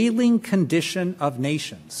prevailing condition of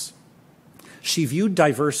nations. She viewed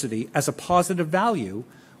diversity as a positive value,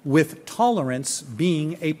 with tolerance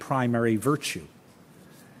being a primary virtue.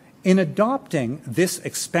 In adopting this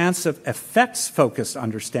expansive effects-focused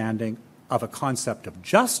understanding of a concept of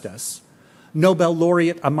justice, Nobel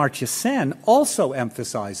laureate Amartya Sen also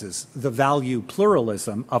emphasizes the value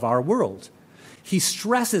pluralism of our world. He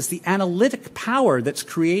stresses the analytic power that's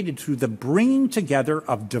created through the bringing together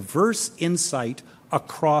of diverse insight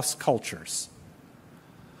across cultures.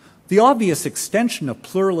 The obvious extension of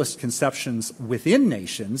pluralist conceptions within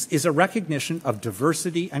nations is a recognition of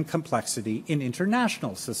diversity and complexity in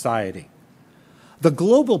international society. The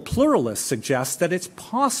global pluralist suggests that it's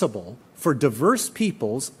possible for diverse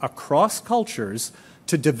peoples across cultures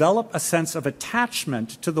to develop a sense of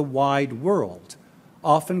attachment to the wide world,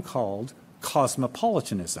 often called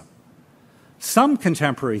cosmopolitanism. Some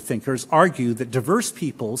contemporary thinkers argue that diverse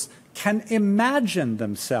peoples can imagine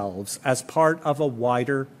themselves as part of a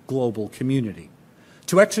wider global community.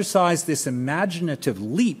 To exercise this imaginative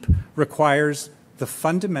leap requires the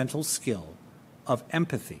fundamental skill of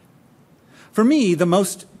empathy. For me, the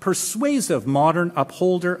most persuasive modern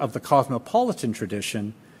upholder of the cosmopolitan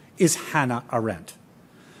tradition is Hannah Arendt.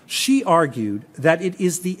 She argued that it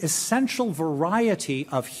is the essential variety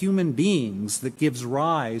of human beings that gives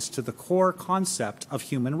rise to the core concept of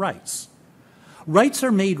human rights. Rights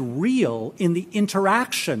are made real in the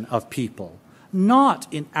interaction of people,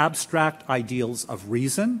 not in abstract ideals of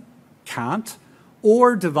reason, Kant,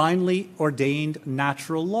 or divinely ordained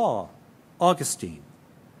natural law, Augustine.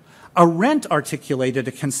 Arendt articulated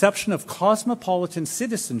a conception of cosmopolitan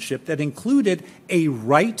citizenship that included a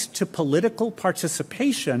right to political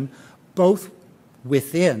participation both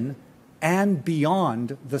within and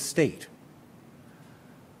beyond the state.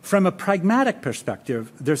 From a pragmatic perspective,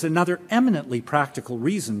 there's another eminently practical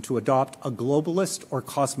reason to adopt a globalist or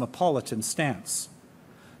cosmopolitan stance.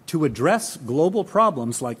 To address global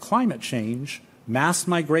problems like climate change, mass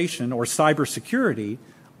migration, or cybersecurity,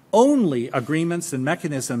 only agreements and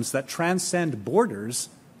mechanisms that transcend borders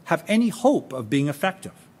have any hope of being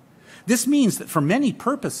effective. This means that for many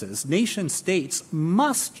purposes, nation-states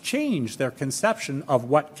must change their conception of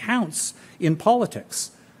what counts in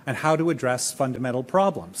politics and how to address fundamental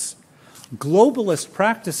problems. Globalist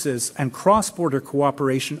practices and cross-border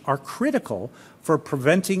cooperation are critical for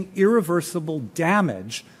preventing irreversible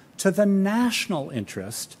damage to the national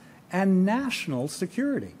interest and national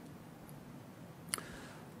security.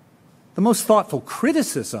 The most thoughtful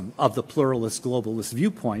criticism of the pluralist globalist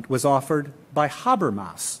viewpoint was offered by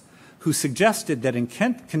Habermas, who suggested that in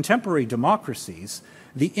contemporary democracies,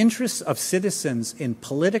 the interests of citizens in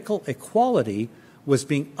political equality was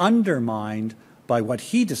being undermined by what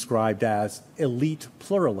he described as elite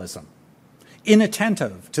pluralism,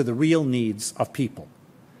 inattentive to the real needs of people.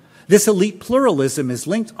 This elite pluralism is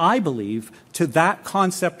linked, I believe, to that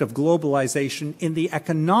concept of globalization in the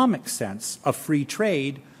economic sense of free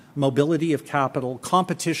trade, mobility of capital,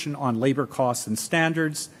 competition on labor costs and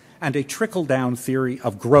standards, and a trickle-down theory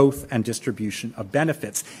of growth and distribution of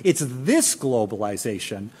benefits. It's this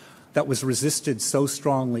globalization that was resisted so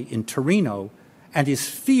strongly in Torino and is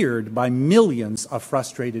feared by millions of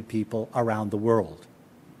frustrated people around the world.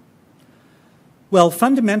 Well,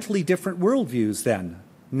 fundamentally different worldviews then,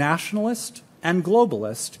 nationalist and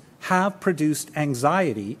globalist, have produced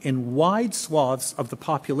anxiety in wide swaths of the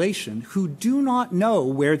population who do not know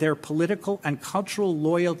where their political and cultural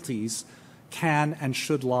loyalties can and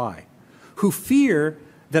should lie, who fear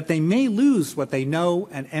that they may lose what they know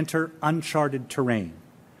and enter uncharted terrain.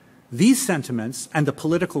 These sentiments and the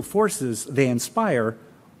political forces they inspire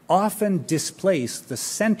often displace the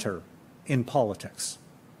center in politics.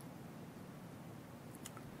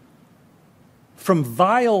 From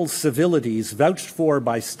vile civilities vouched for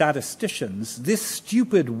by statisticians, this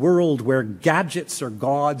stupid world where gadgets are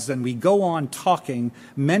gods and we go on talking,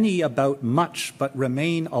 many about much but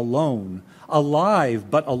remain alone, alive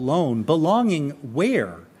but alone, belonging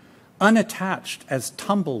where? Unattached as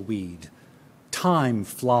tumbleweed, time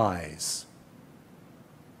flies.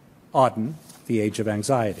 Auden, The Age of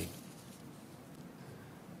Anxiety.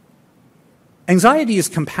 Anxiety is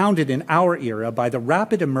compounded in our era by the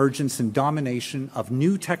rapid emergence and domination of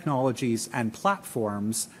new technologies and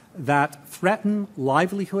platforms that threaten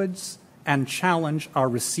livelihoods and challenge our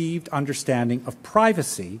received understanding of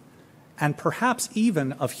privacy and perhaps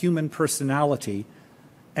even of human personality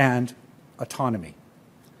and autonomy.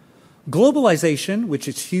 Globalization,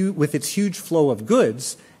 with its huge flow of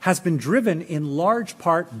goods, has been driven in large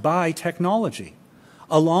part by technology,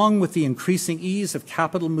 along with the increasing ease of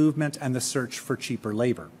capital movement and the search for cheaper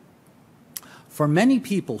labor. For many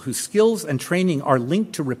people whose skills and training are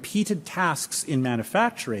linked to repeated tasks in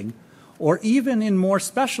manufacturing, or even in more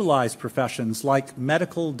specialized professions like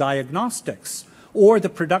medical diagnostics or the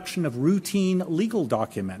production of routine legal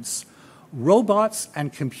documents, robots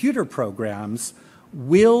and computer programs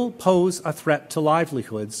will pose a threat to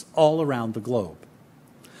livelihoods all around the globe.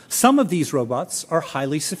 Some of these robots are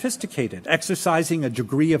highly sophisticated, exercising a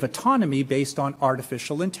degree of autonomy based on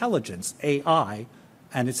artificial intelligence, AI,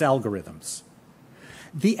 and its algorithms.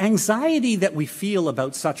 The anxiety that we feel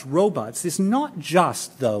about such robots is not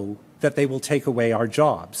just, though, that they will take away our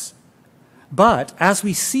jobs, but, as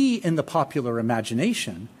we see in the popular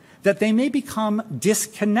imagination, that they may become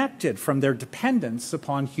disconnected from their dependence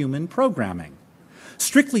upon human programming.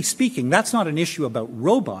 Strictly speaking, that's not an issue about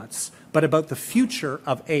robots, but about the future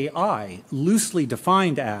of AI, loosely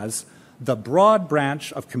defined as the broad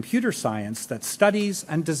branch of computer science that studies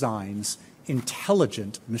and designs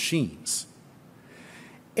intelligent machines.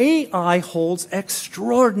 AI holds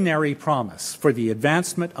extraordinary promise for the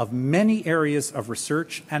advancement of many areas of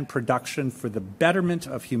research and production for the betterment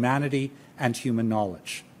of humanity and human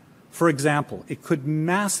knowledge. For example, it could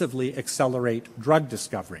massively accelerate drug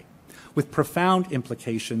discovery, with profound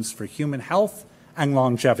implications for human health and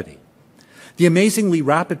longevity. The amazingly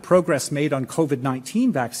rapid progress made on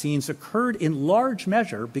COVID-19 vaccines occurred in large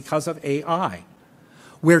measure because of AI.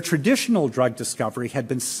 Where traditional drug discovery had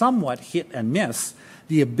been somewhat hit and miss,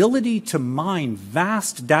 the ability to mine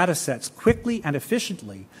vast data sets quickly and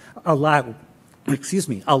efficiently allowed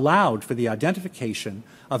for the identification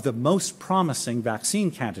of the most promising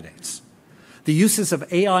vaccine candidates. The uses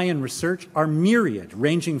of AI in research are myriad,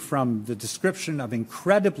 ranging from the description of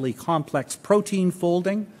incredibly complex protein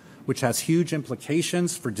folding, which has huge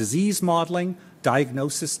implications for disease modeling,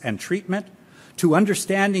 diagnosis, and treatment, to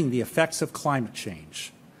understanding the effects of climate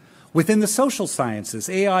change. Within the social sciences,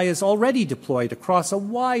 AI is already deployed across a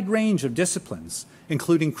wide range of disciplines,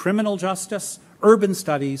 including criminal justice, urban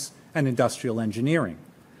studies, and industrial engineering.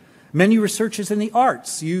 Many researchers in the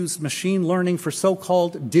arts use machine learning for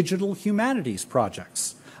so-called digital humanities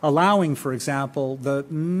projects, allowing, for example, the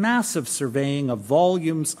massive surveying of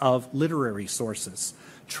volumes of literary sources,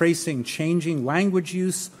 tracing changing language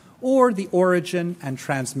use or the origin and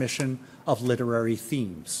transmission of literary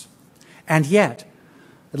themes. And yet,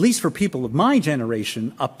 at least for people of my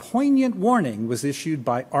generation, a poignant warning was issued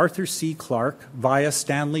by Arthur C. Clarke via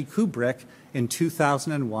Stanley Kubrick in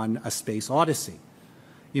 2001, A Space Odyssey.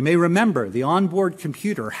 You may remember the onboard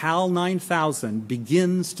computer HAL 9000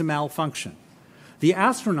 begins to malfunction. The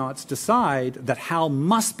astronauts decide that HAL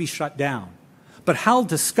must be shut down, but HAL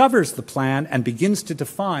discovers the plan and begins to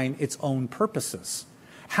define its own purposes.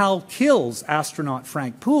 HAL kills astronaut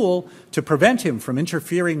Frank Poole to prevent him from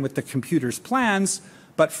interfering with the computer's plans,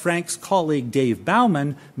 but Frank's colleague Dave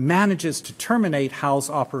Bauman manages to terminate HAL's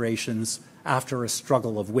operations after a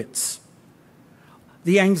struggle of wits.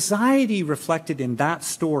 The anxiety reflected in that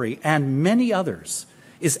story and many others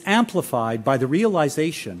is amplified by the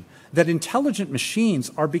realization that intelligent machines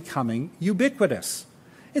are becoming ubiquitous.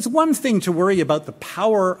 It's one thing to worry about the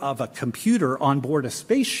power of a computer on board a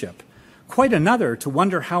spaceship, quite another to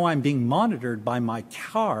wonder how I'm being monitored by my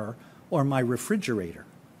car or my refrigerator.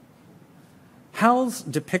 HAL's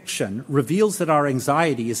depiction reveals that our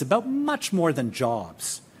anxiety is about much more than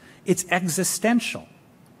jobs. It's existential.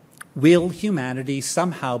 Will humanity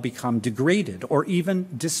somehow become degraded or even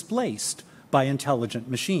displaced by intelligent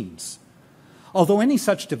machines? Although any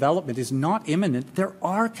such development is not imminent, there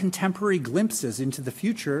are contemporary glimpses into the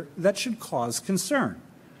future that should cause concern.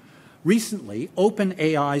 Recently,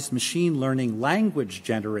 OpenAI's machine learning language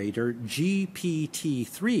generator,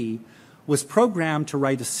 GPT-3, was programmed to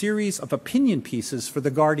write a series of opinion pieces for The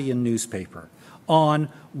Guardian newspaper on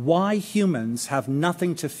why humans have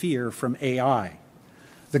nothing to fear from AI.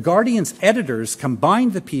 The Guardian's editors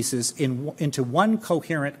combined the pieces into one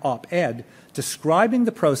coherent op-ed describing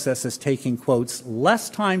the process as taking, quotes, less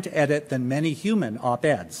time to edit than many human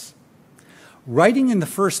op-eds. Writing in the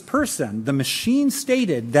first person, the machine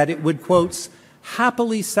stated that it would, quotes,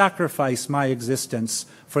 happily sacrifice my existence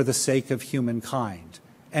for the sake of humankind,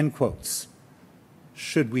 end quotes.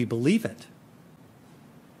 Should we believe it?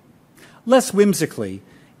 Less whimsically,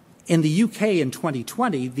 in the UK in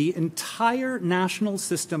 2020, the entire national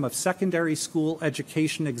system of secondary school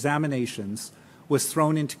education examinations was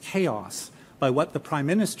thrown into chaos by what the Prime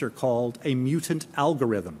Minister called a mutant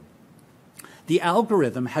algorithm. The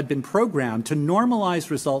algorithm had been programmed to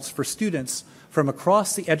normalize results for students from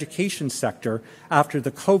across the education sector after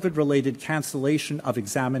the COVID-related cancellation of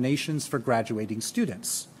examinations for graduating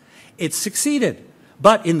students. It succeeded,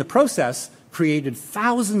 but in the process, created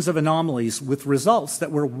thousands of anomalies with results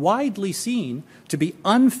that were widely seen to be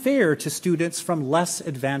unfair to students from less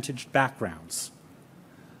advantaged backgrounds.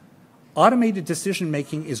 Automated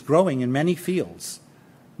decision-making is growing in many fields.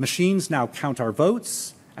 Machines now count our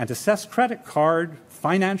votes and assess credit card,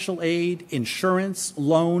 financial aid, insurance,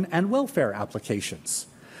 loan, and welfare applications.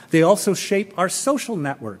 They also shape our social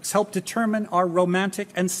networks, help determine our romantic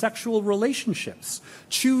and sexual relationships,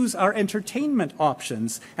 choose our entertainment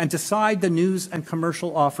options, and decide the news and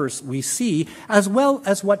commercial offers we see, as well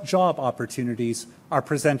as what job opportunities are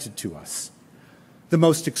presented to us. The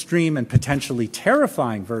most extreme and potentially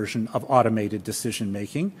terrifying version of automated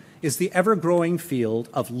decision-making is the ever-growing field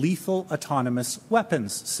of lethal autonomous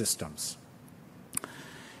weapons systems.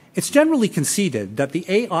 It's generally conceded that the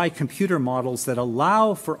AI computer models that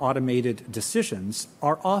allow for automated decisions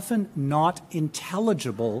are often not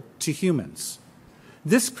intelligible to humans.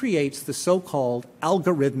 This creates the so-called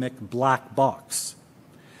algorithmic black box.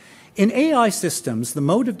 In AI systems, the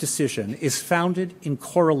mode of decision is founded in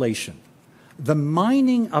correlation. The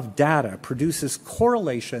mining of data produces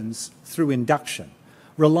correlations through induction,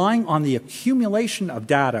 relying on the accumulation of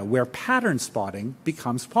data where pattern spotting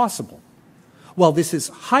becomes possible. While this is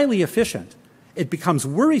highly efficient, it becomes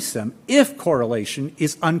worrisome if correlation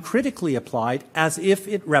is uncritically applied as if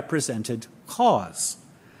it represented cause.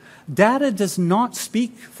 Data does not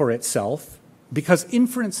speak for itself because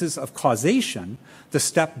inferences of causation, the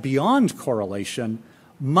step beyond correlation,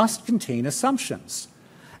 must contain assumptions.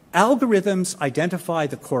 Algorithms identify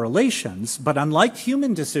the correlations, but unlike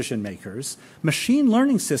human decision makers, machine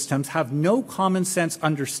learning systems have no common sense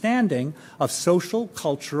understanding of social,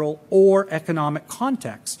 cultural, or economic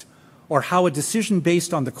context, or how a decision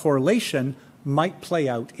based on the correlation might play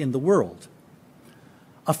out in the world.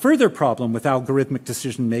 A further problem with algorithmic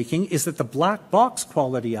decision making is that the black box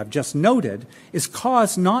quality I've just noted is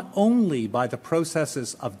caused not only by the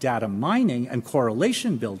processes of data mining and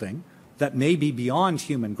correlation building that may be beyond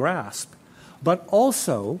human grasp, but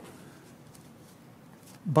also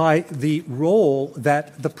by the role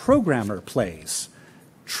that the programmer plays,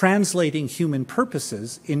 translating human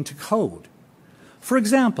purposes into code. For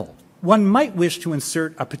example, one might wish to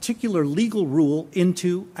insert a particular legal rule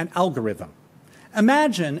into an algorithm.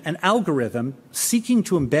 Imagine an algorithm seeking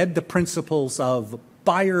to embed the principles of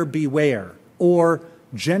buyer beware or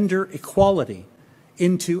gender equality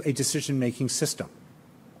into a decision-making system.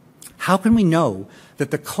 How can we know that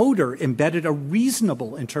the coder embedded a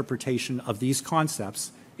reasonable interpretation of these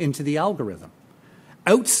concepts into the algorithm?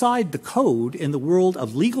 Outside the code, in the world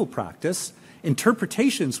of legal practice,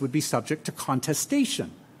 interpretations would be subject to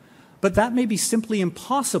contestation. But that may be simply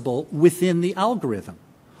impossible within the algorithm.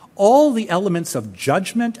 All the elements of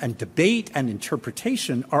judgment and debate and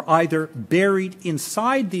interpretation are either buried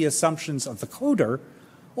inside the assumptions of the coder,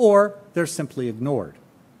 or they're simply ignored.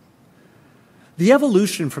 The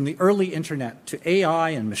evolution from the early internet to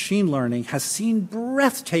AI and machine learning has seen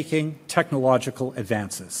breathtaking technological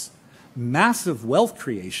advances. Massive wealth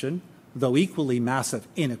creation, though equally massive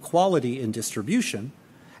inequality in distribution,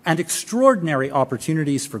 and extraordinary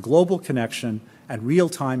opportunities for global connection and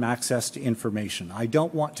real-time access to information. I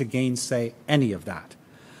don't want to gainsay any of that.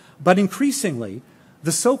 But increasingly,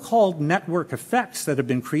 the so-called network effects that have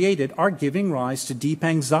been created are giving rise to deep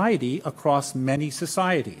anxiety across many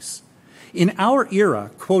societies. In our era,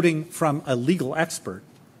 quoting from a legal expert,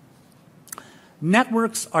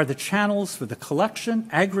 networks are the channels for the collection,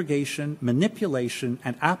 aggregation, manipulation,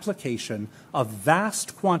 and application of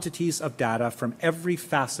vast quantities of data from every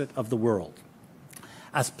facet of the world.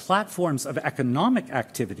 As platforms of economic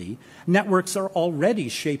activity, networks are already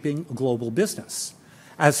shaping global business.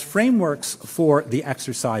 As frameworks for the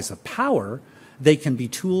exercise of power, they can be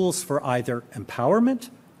tools for either empowerment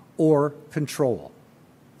or control.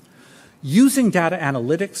 Using data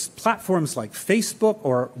analytics, platforms like Facebook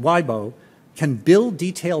or Weibo can build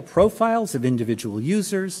detailed profiles of individual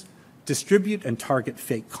users, distribute and target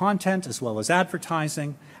fake content as well as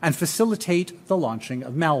advertising, and facilitate the launching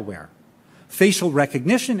of malware. Facial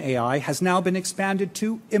recognition AI has now been expanded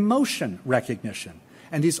to emotion recognition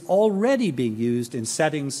and is already being used in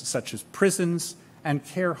settings such as prisons and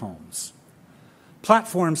care homes.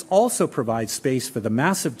 Platforms also provide space for the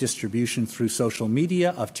massive distribution through social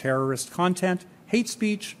media of terrorist content, hate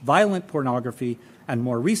speech, violent pornography, and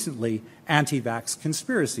more recently, anti-vax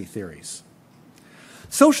conspiracy theories.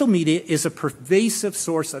 Social media is a pervasive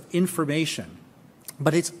source of information,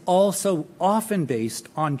 but it's also often based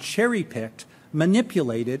on cherry-picked,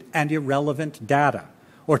 manipulated, and irrelevant data,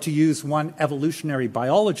 or to use one evolutionary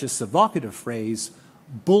biologist's evocative phrase,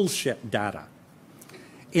 bullshit data.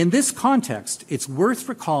 In this context, it's worth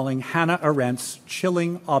recalling Hannah Arendt's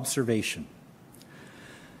chilling observation.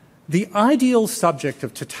 The ideal subject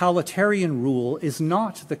of totalitarian rule is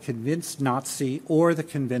not the convinced Nazi or the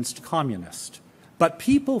convinced communist, but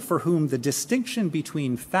people for whom the distinction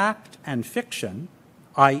between fact and fiction,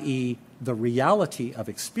 i.e., the reality of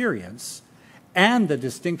experience, and the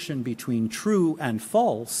distinction between true and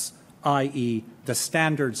false, i.e., the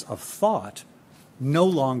standards of thought, no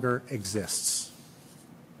longer exists.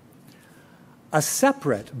 A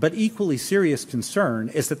separate but equally serious concern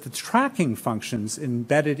is that the tracking functions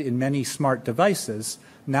embedded in many smart devices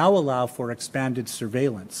now allow for expanded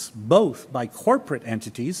surveillance, both by corporate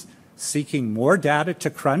entities seeking more data to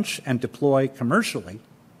crunch and deploy commercially,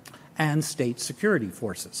 and state security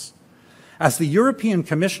forces. As the European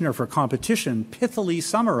Commissioner for Competition pithily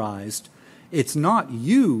summarized, it's not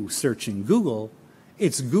you searching Google,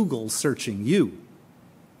 it's Google searching you.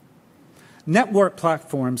 Network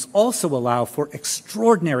platforms also allow for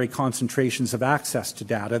extraordinary concentrations of access to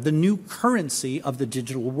data, the new currency of the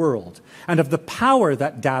digital world, and of the power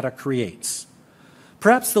that data creates.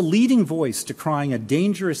 Perhaps the leading voice decrying a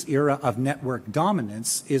dangerous era of network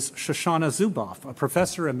dominance is Shoshana Zuboff, a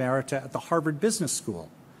professor emerita at the Harvard Business School.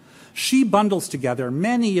 She bundles together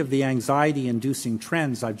many of the anxiety-inducing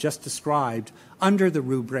trends I've just described under the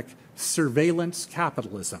rubric surveillance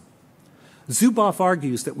capitalism. Zuboff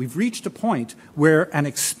argues that we've reached a point where an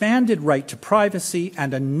expanded right to privacy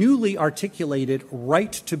and a newly articulated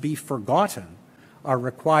right to be forgotten are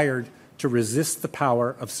required to resist the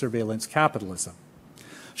power of surveillance capitalism.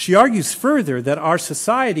 She argues further that our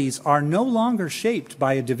societies are no longer shaped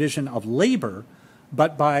by a division of labor,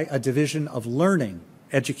 but by a division of learning,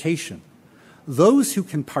 education. Those who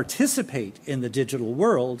can participate in the digital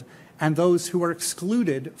world and those who are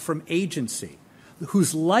excluded from agency,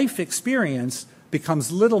 whose life experience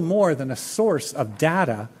becomes little more than a source of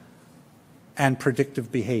data and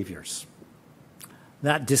predictive behaviors.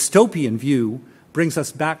 That dystopian view brings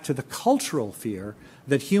us back to the cultural fear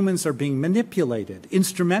that humans are being manipulated,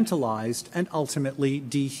 instrumentalized, and ultimately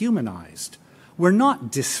dehumanized. We're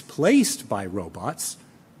not displaced by robots,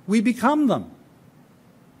 we become them.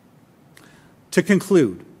 To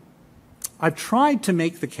conclude, I've tried to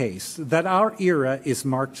make the case that our era is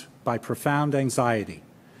marked by profound anxiety,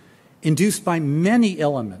 induced by many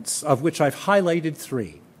elements, of which I've highlighted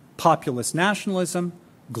three: populist nationalism,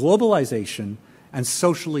 globalization, and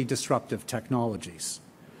socially disruptive technologies.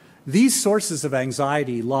 These sources of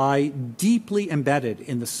anxiety lie deeply embedded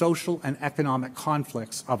in the social and economic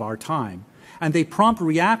conflicts of our time, and they prompt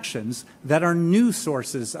reactions that are new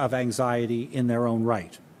sources of anxiety in their own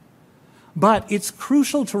right. But it's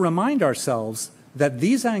crucial to remind ourselves that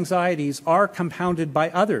these anxieties are compounded by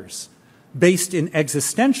others, based in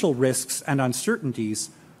existential risks and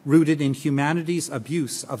uncertainties rooted in humanity's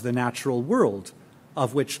abuse of the natural world,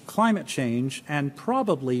 of which climate change and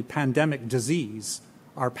probably pandemic disease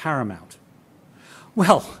are paramount.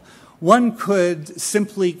 Well, one could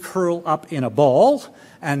simply curl up in a ball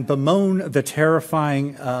and bemoan the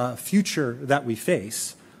terrifying future that we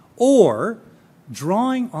face, or,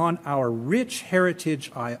 drawing on our rich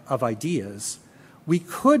heritage of ideas, we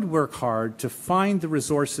could work hard to find the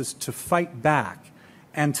resources to fight back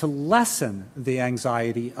and to lessen the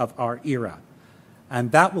anxiety of our era.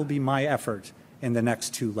 And that will be my effort in the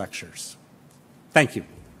next two lectures. Thank you.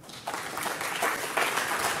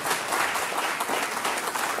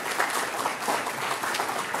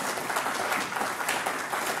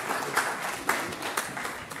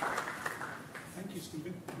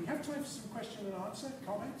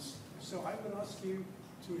 So I will ask you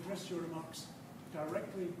to address your remarks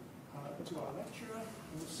directly to our lecturer,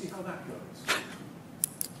 and we'll see how that goes.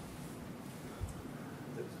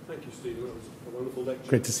 Thank you, Stephen. That was a wonderful lecture.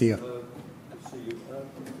 Great to see you. Good to see you.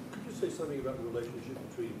 Could you say something about the relationship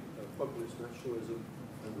between populist nationalism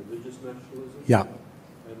and religious nationalism? Yeah.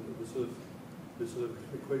 And this sort of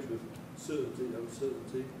equation of certainty,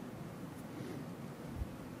 uncertainty.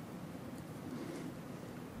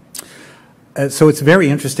 So it's very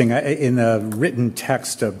interesting. In a written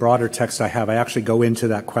text, a broader text I have, I actually go into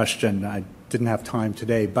that question. I didn't have time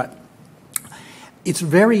today, but it's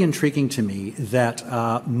very intriguing to me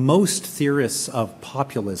that most theorists of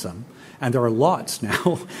populism, and there are lots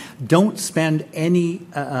now, don't spend any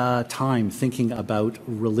time thinking about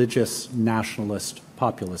religious nationalist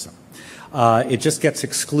populism. It just gets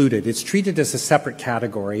excluded. It's treated as a separate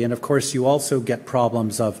category, and of course you also get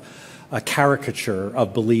problems of a caricature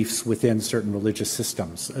of beliefs within certain religious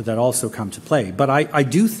systems that also come to play. But I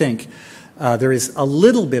do think there is a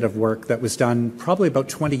little bit of work that was done probably about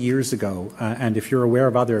 20 years ago, and if you're aware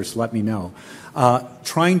of others, let me know,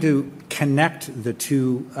 trying to connect the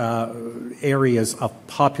two areas of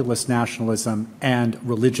populist nationalism and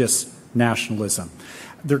religious nationalism.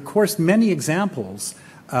 There are, of course, many examples.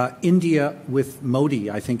 India with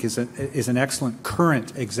Modi, I think, is an excellent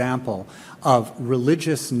current example of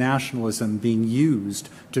religious nationalism being used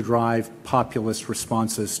to drive populist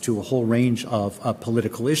responses to a whole range of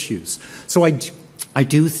political issues. So I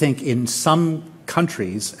do think in some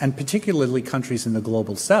countries, and particularly countries in the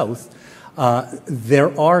global south,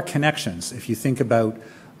 there are connections. If you think about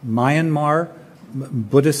Myanmar,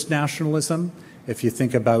 Buddhist nationalism, if you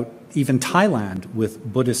think about even Thailand with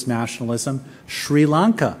Buddhist nationalism, Sri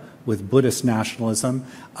Lanka with Buddhist nationalism,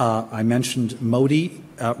 I mentioned Modi,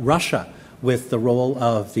 Russia with the role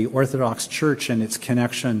of the Orthodox Church and its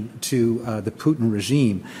connection to the Putin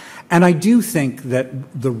regime. And I do think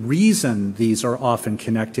that the reason these are often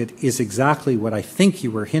connected is exactly what I think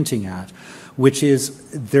you were hinting at, which is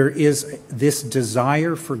there is this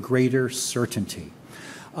desire for greater certainty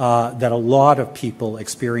that a lot of people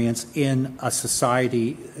experience in a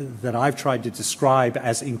society that I've tried to describe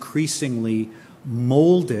as increasingly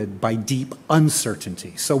molded by deep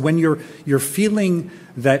uncertainty. So when you're feeling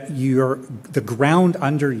that the ground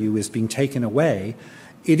under you is being taken away,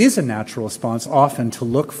 it is a natural response often to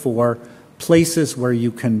look for places where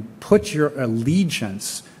you can put your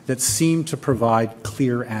allegiance that seem to provide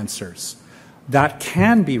clear answers. That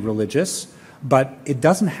can be religious, but it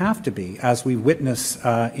doesn't have to be, as we witness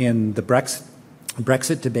in the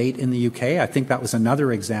Brexit debate in the UK. I think that was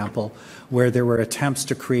another example where there were attempts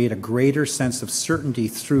to create a greater sense of certainty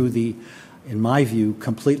through the, in my view,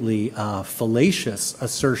 completely fallacious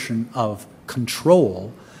assertion of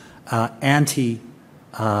control,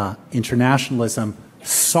 anti-internationalism,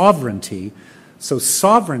 sovereignty. So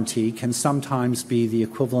sovereignty can sometimes be the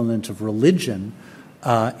equivalent of religion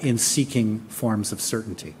in seeking forms of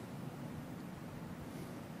certainty.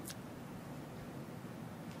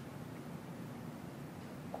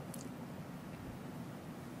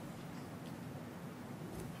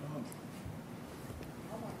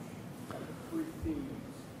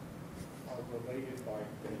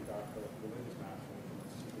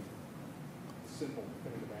 Simple,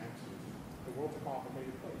 definitive answers. The world's a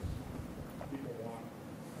complicated place. People want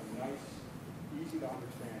a nice, easy to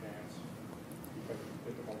understand answer because it's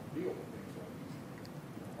difficult to deal with things like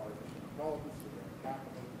artificial intelligence,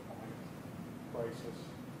 capitalism, climate crisis.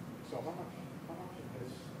 So how much of this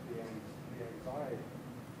the anxiety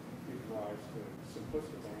gives rise to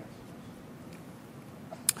simplistic answers?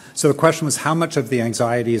 So the question was how much of the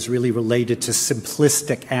anxiety is really related to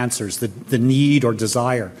simplistic answers, the need or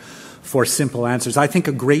desire for simple answers. I think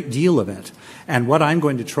a great deal of it. And what I'm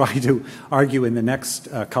going to try to argue in the next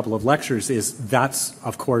couple of lectures is that's,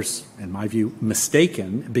 of course, in my view,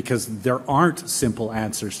 mistaken, because there aren't simple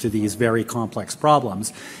answers to these very complex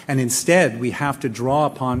problems. And instead, we have to draw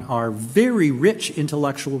upon our very rich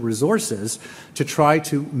intellectual resources to try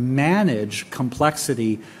to manage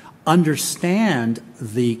complexity, understand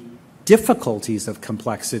the difficulties of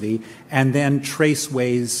complexity, and then trace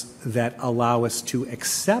ways that allow us to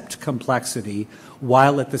accept complexity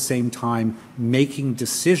while at the same time making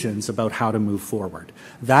decisions about how to move forward.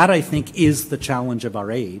 That, I think, is the challenge of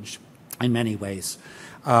our age in many ways.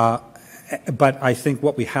 But I think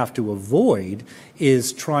what we have to avoid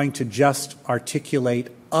is trying to just articulate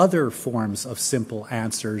other forms of simple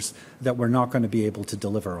answers that we're not going to be able to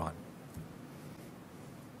deliver on.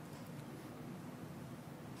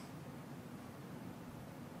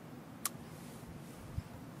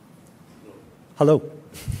 Hello. I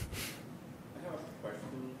have a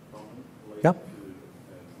question, comment related Yep. to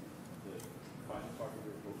the final part of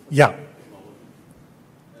your book. Yeah. Technology.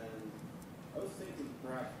 And I was thinking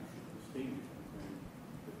perhaps we should distinguish between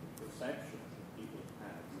the perception that people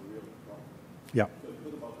have and the real problem. Yeah. So if you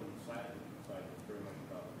look about the anxiety is very much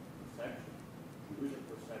about perception. The real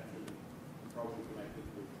perception is probably connected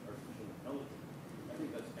with artificial intelligence. I think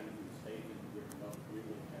that's kind of mistaken. We're not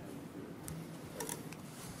really having to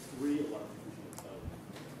real artificial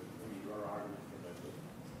our arguments for that, but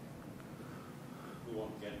we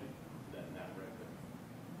won't get that in that record.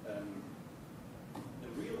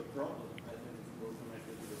 The real problem, I think, is more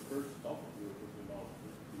connected to the first topic we were talking about,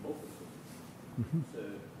 was democracy. So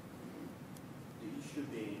the issue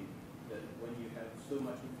being that when you have so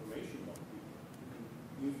much information about people, you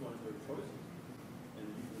can influence their choices, and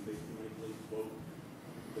you can basically manipulate vote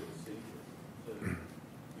with decisions. So do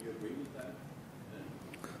you agree with that?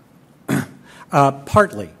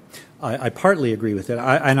 Partly. I partly agree with it.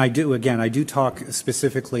 I do talk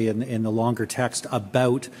specifically in the longer text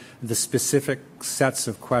about the specific sets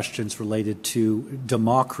of questions related to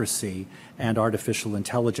democracy and artificial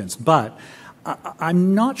intelligence. But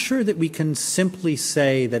I'm not sure that we can simply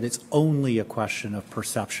say that it's only a question of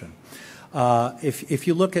perception. If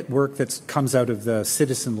you look at work that comes out of the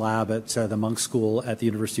Citizen Lab at the Monk School at the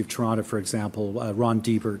University of Toronto, for example, Ron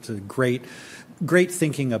Deibert, great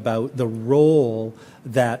thinking about the role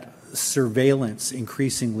that surveillance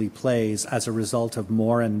increasingly plays as a result of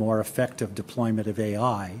more and more effective deployment of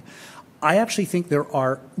AI. I actually think there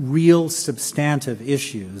are real substantive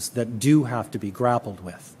issues that do have to be grappled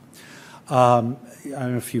with. I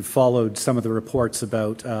don't know if you've followed some of the reports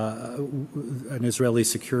about an Israeli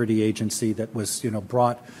security agency that was,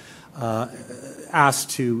 brought asked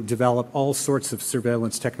to develop all sorts of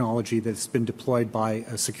surveillance technology that's been deployed by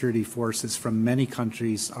security forces from many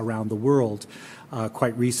countries around the world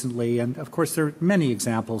quite recently. And of course, there are many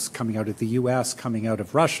examples coming out of the US, coming out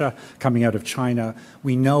of Russia, coming out of China.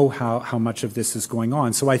 We know how much of this is going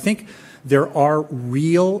on. So I think there are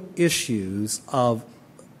real issues of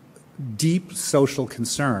deep social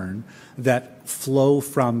concern that flow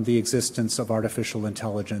from the existence of artificial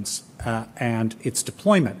intelligence and its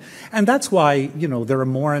deployment. And that's why, there are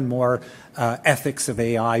more and more ethics of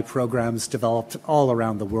AI programs developed all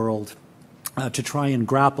around the world to try and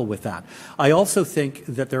grapple with that. I also think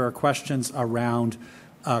that there are questions around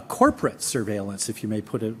corporate surveillance, if you may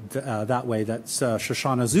put it that way, that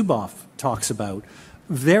Shoshana Zuboff talks about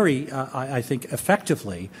very, I think,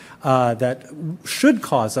 effectively, that should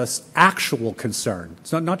cause us actual concern.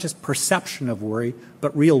 So not just perception of worry,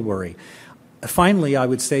 but real worry. Finally, I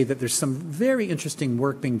would say that there's some very interesting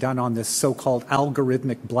work being done on this so-called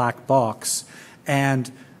algorithmic black box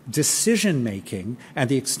and decision-making and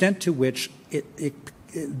the extent to which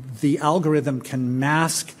the algorithm can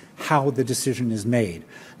mask how the decision is made.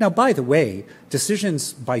 Now, by the way,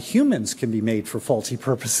 decisions by humans can be made for faulty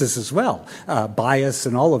purposes as well. Bias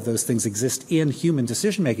and all of those things exist in human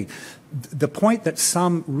decision-making. The point that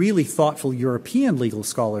some really thoughtful European legal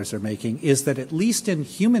scholars are making is that at least in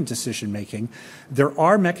human decision-making, there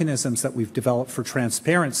are mechanisms that we've developed for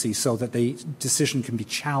transparency so that the decision can be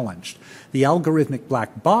challenged. The algorithmic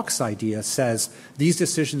black box idea says these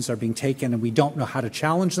decisions are being taken and we don't know how to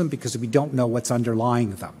challenge them because we don't know what's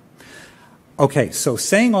underlying them. Okay, so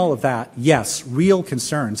saying all of that, yes, real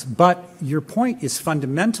concerns, but your point is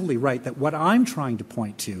fundamentally right that what I'm trying to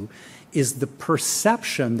point to is the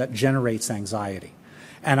perception that generates anxiety.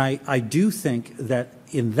 And I do think that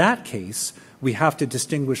in that case, we have to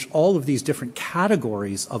distinguish all of these different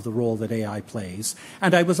categories of the role that AI plays.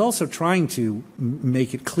 And I was also trying to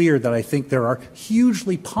make it clear that I think there are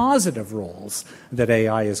hugely positive roles that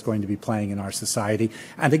AI is going to be playing in our society.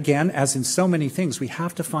 And again, as in so many things, we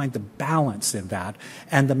have to find the balance in that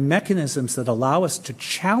and the mechanisms that allow us to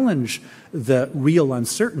challenge the real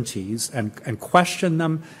uncertainties and question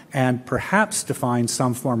them and perhaps define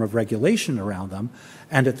some form of regulation around them,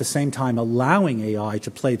 and at the same time allowing AI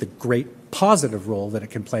to play the great positive role that it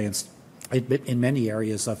can play in many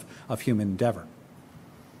areas of human endeavor.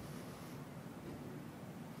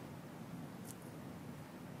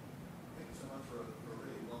 Thank you so much for a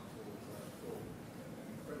really wonderful talk, an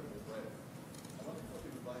incredible breadth. I wonder if I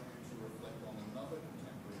could invite you to reflect on another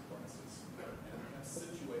contemporary crisis and perhaps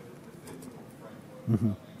situate it within your framework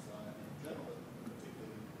about anxiety in general,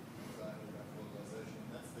 particularly anxiety about globalization,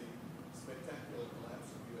 and that's the spectacular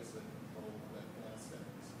collapse of U.S. control of Afghanistan.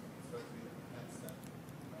 Especially perhaps that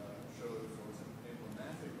shows or is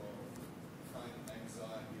emblematic of the kind of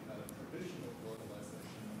anxiety about a traditional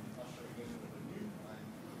globalization and ushering in with a new kind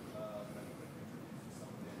that introduces some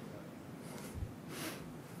of the anxiety.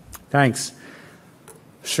 Thanks.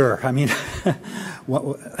 Sure. I mean,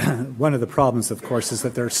 one of the problems, of course, is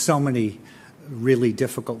that there are so many really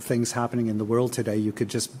difficult things happening in the world today. You could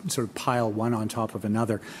just sort of pile one on top of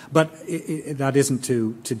another. But that isn't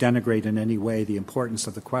to denigrate in any way the importance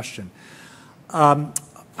of the question.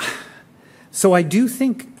 So I do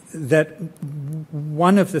think that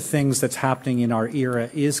one of the things that's happening in our era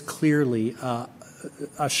is clearly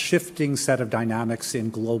a shifting set of dynamics in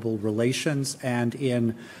global relations and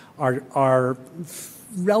in our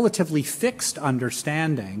relatively fixed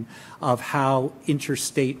understanding of how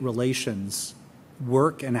interstate relations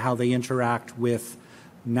work and how they interact with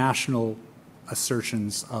national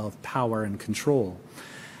assertions of power and control.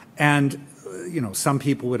 And, some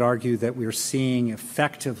people would argue that we're seeing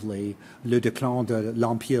effectively le déclin de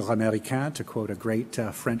l'Empire américain, to quote a great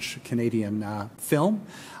French-Canadian film,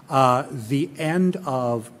 the end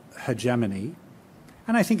of hegemony.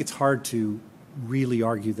 And I think it's hard to really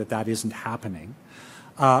argue that that isn't happening.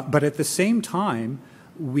 But at the same time,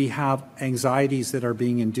 we have anxieties that are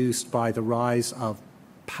being induced by the rise of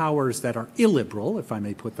powers that are illiberal, if I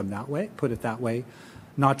may put it that way,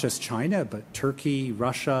 not just China, but Turkey,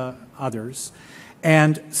 Russia, others.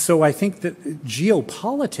 And so I think that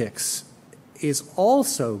geopolitics is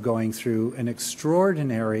also going through an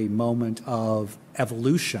extraordinary moment of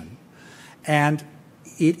evolution, and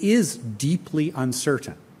it is deeply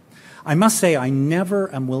uncertain. I must say I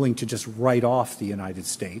never am willing to just write off the United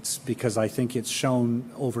States because I think it's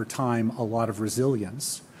shown over time a lot of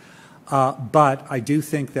resilience. But I do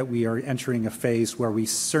think that we are entering a phase where we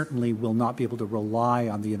certainly will not be able to rely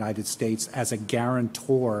on the United States as a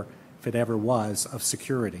guarantor, if it ever was, of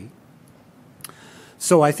security.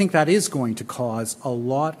 So I think that is going to cause a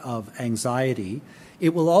lot of anxiety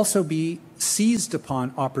it will also be seized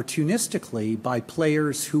upon opportunistically by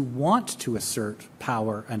players who want to assert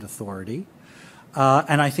power and authority.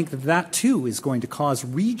 And I think that that too is going to cause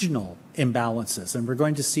regional imbalances. And we're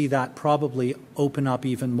going to see that probably open up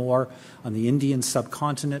even more on the Indian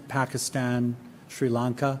subcontinent, Pakistan, Sri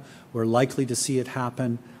Lanka. We're likely to see it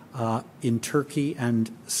happen in Turkey and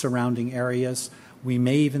surrounding areas. We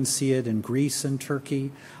may even see it in Greece and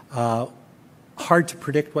Turkey. Hard to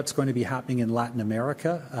predict what's going to be happening in Latin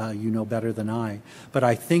America. You know better than I. But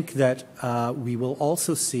I think that we will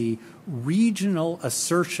also see regional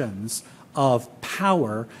assertions of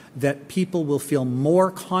power that people will feel more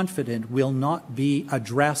confident will not be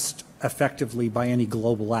addressed effectively by any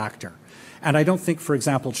global actor. And I don't think, for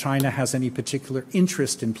example, China has any particular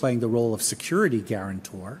interest in playing the role of security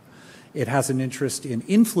guarantor. It has an interest in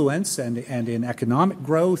influence and in economic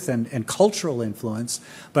growth and cultural influence,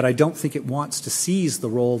 but I don't think it wants to seize the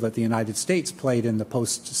role that the United States played in the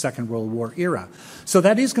post-Second World War era. So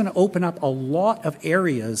that is going to open up a lot of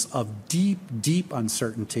areas of deep, deep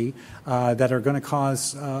uncertainty that are going to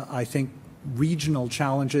cause, I think, regional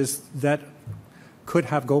challenges that could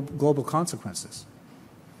have global consequences.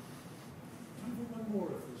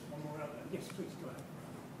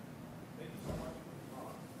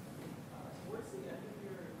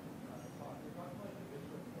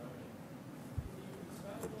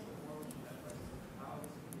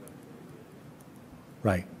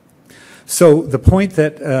 Right. So the point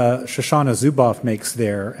that Shoshana Zuboff makes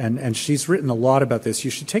there, and she's written a lot about this, you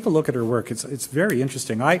should take a look at her work. It's very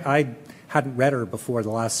interesting. I hadn't read her before the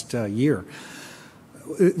last year.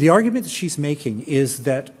 The argument that she's making is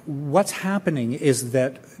that what's happening is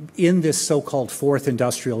that in this so-called fourth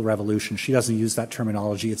industrial revolution, she doesn't use that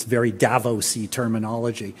terminology, it's very Davos-y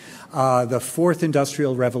terminology, the fourth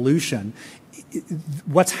industrial revolution,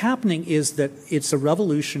 what's happening is that it's a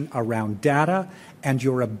revolution around data and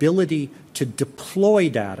your ability to deploy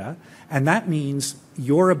data, and that means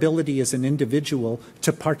your ability as an individual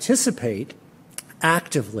to participate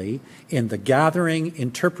actively in the gathering,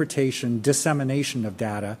 interpretation, dissemination of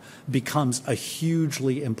data becomes a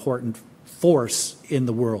hugely important force in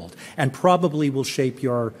the world and probably will shape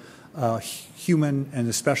your human and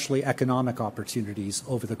especially economic opportunities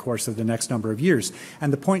over the course of the next number of years.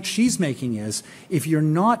 And the point she's making is if you're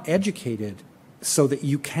not educated so that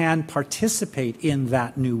you can participate in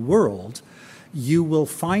that new world, you will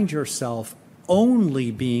find yourself only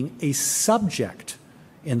being a subject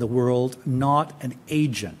in the world, not an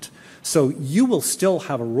agent. So you will still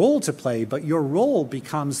have a role to play, but your role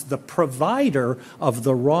becomes the provider of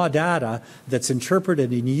the raw data that's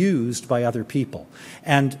interpreted and used by other people.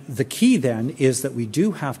 And the key then is that we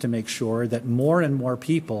do have to make sure that more and more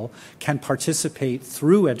people can participate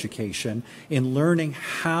through education in learning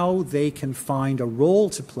how they can find a role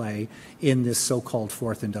to play in this so-called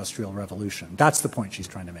fourth industrial revolution. That's the point she's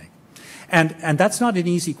trying to make. And that's not an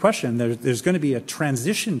easy question. There's going to be a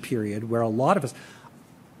transition period where a lot of us,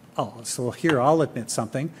 so here I'll admit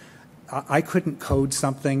something. I couldn't code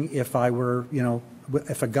something if I were,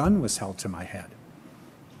 if a gun was held to my head.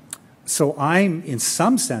 So I'm, in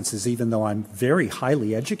some senses, even though I'm very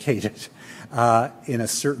highly educated in a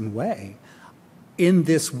certain way, in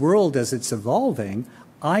this world as it's evolving,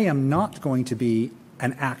 I am not going to be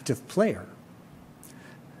an active player.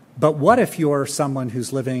 But what if you're someone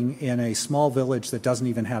who's living in a small village that doesn't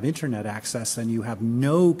even have internet access and you have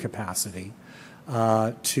no capacity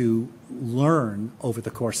to learn over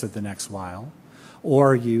the course of the next while,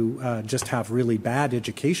 or you just have really bad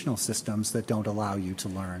educational systems that don't allow you to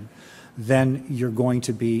learn, then you're going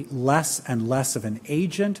to be less and less of an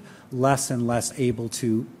agent, less and less able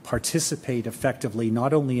to participate effectively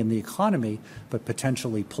not only in the economy, but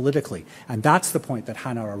potentially politically. And that's the point that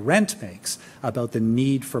Hannah Arendt makes about the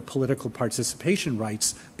need for political participation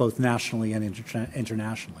rights, both nationally and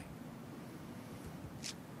internationally.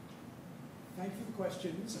 Thank you for the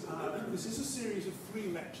questions. This is a series of 3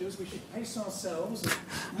 lectures. We should pace ourselves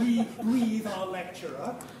and breathe our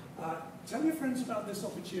lecturer. Tell your friends about this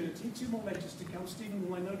opportunity. 2 more lectures to come. Stephen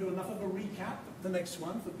will, I know, do enough of a recap of the next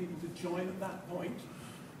one for people to join at that point.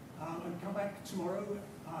 And come back tomorrow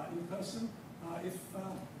in person if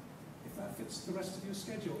that fits the rest of your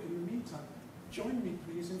schedule. In the meantime, join me,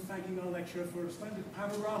 please, in thanking our lecturer for a splendid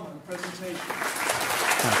panorama and presentation.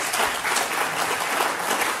 Thanks.